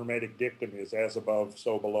 what the Hermetic dictum is, as above,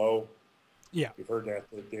 so below. Yeah. You've heard that,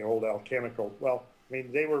 the old alchemical. Well, I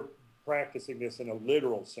mean, they were practicing this in a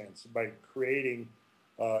literal sense by creating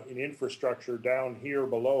an infrastructure down here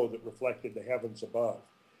below that reflected the heavens above.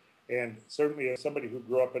 And certainly as somebody who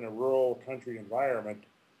grew up in a rural country environment,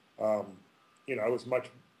 I was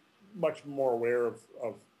much more aware of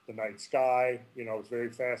the night sky. I was very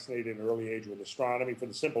fascinated in an early age with astronomy, for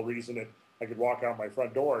the simple reason that I could walk out my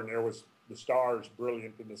front door and there was the stars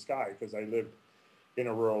brilliant in the sky, because I lived in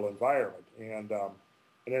a rural environment. And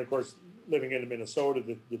then, of course, living in Minnesota,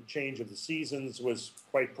 the change of the seasons was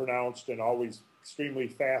quite pronounced, and always extremely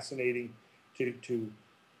fascinating to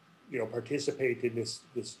participate in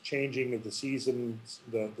this changing of the seasons,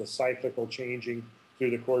 the cyclical changing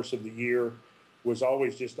through the course of the year was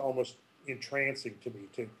always just almost entrancing to me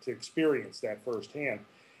to experience that firsthand.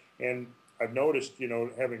 And I've noticed,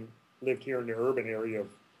 having lived here in the urban area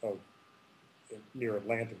of near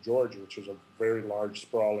Atlanta, Georgia, which is a very large,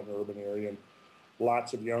 sprawling urban area, and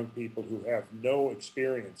lots of young people who have no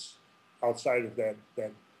experience outside of the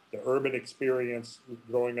urban experience,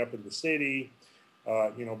 growing up in the city,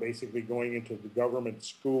 basically going into the government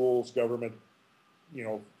schools, government,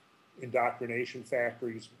 indoctrination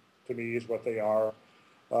factories, to me is what they are.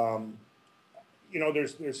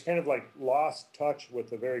 There's kind of like lost touch with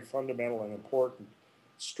the very fundamental and important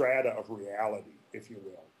strata of reality, if you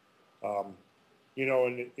will.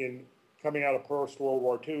 In coming out of post-World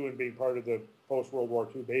War II and being part of the post-World War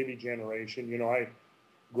II baby generation, I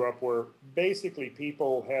grew up where basically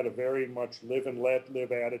people had a very much live and let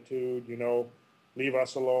live attitude, leave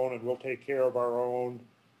us alone and we'll take care of our own,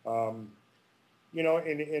 and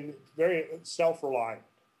very self-reliant.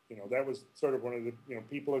 That was sort of one of the,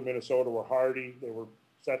 people in Minnesota were hardy. They were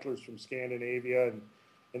settlers from Scandinavia,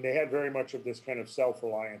 and they had very much of this kind of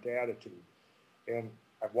self-reliant attitude. And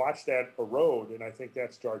I've watched that erode, and I think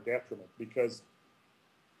that's to our detriment, because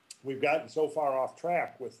we've gotten so far off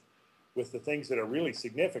track with the things that are really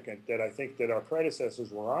significant that I think that our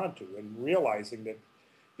predecessors were onto, and realizing that,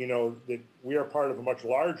 that we are part of a much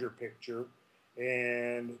larger picture,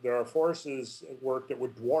 and there are forces at work that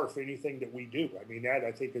would dwarf anything that we do. I mean, that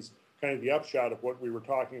I think is kind of the upshot of what we were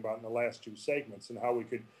talking about in the last two segments, and how we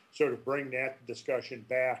could sort of bring that discussion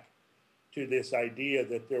back to this idea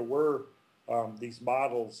that there were these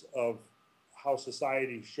models of how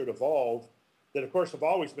society should evolve that, of course, have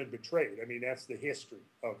always been betrayed. I mean, that's the history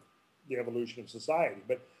of the evolution of society.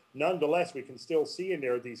 But nonetheless, we can still see in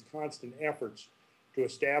there these constant efforts to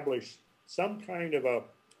establish some kind of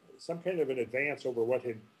an advance over what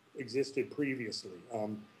had existed previously.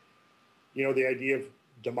 The idea of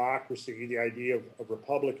democracy, the idea of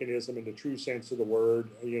republicanism in the true sense of the word,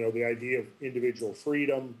 the idea of individual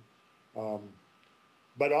freedom.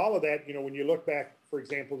 But all of that, when you look back, for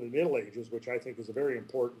example, in the Middle Ages, which I think is a very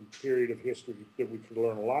important period of history that we could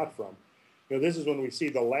learn a lot from, this is when we see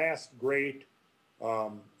the last great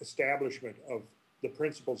establishment of the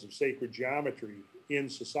principles of sacred geometry in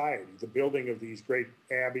society. The building of these great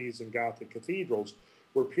abbeys and Gothic cathedrals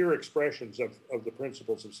were pure expressions of the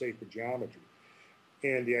principles of sacred geometry.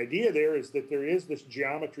 And the idea there is that there is this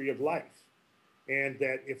geometry of life, and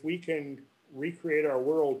that if we can recreate our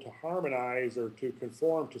world to harmonize or to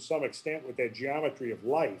conform to some extent with that geometry of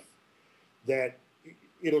life, that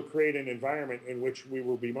it'll create an environment in which we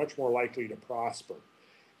will be much more likely to prosper.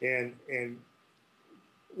 And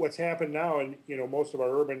what's happened now in most of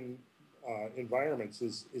our urban environments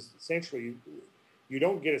is essentially you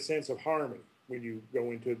don't get a sense of harmony when you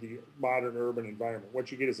go into the modern urban environment.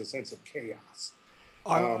 What you get is a sense of chaos.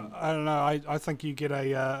 I don't know. I think you get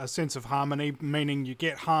a sense of harmony, meaning you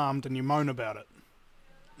get harmed and you moan about it.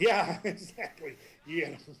 Yeah, exactly. You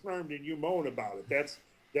get harmed and you moan about it.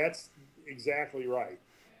 That's exactly right.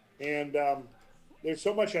 And there's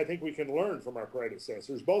so much I think we can learn from our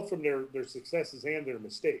predecessors, both from their successes and their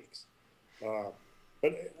mistakes.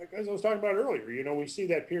 But as I was talking about earlier, we see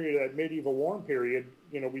that period, that medieval warm period,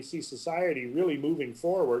 we see society really moving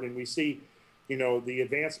forward, and we see, the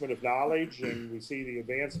advancement of knowledge, and we see the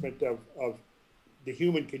advancement of the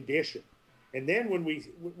human condition. And then when we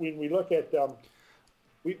look at,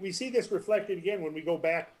 we see this reflected again when we go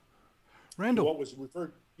back Randall, to what was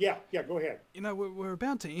referred. Yeah, go ahead. We're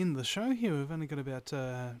about to end the show here. We've only got about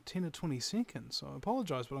 10 or 20 seconds, so I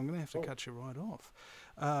apologise, but I'm going to have to cut you right off.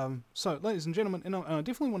 So, ladies and gentlemen, and I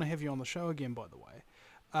definitely want to have you on the show again, by the way.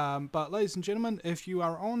 But, ladies and gentlemen, if you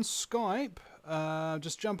are on Skype,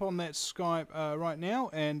 just jump on that Skype right now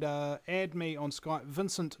and add me on Skype,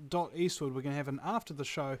 Vincent.Eastwood. We're going to have an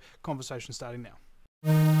after-the-show conversation starting now.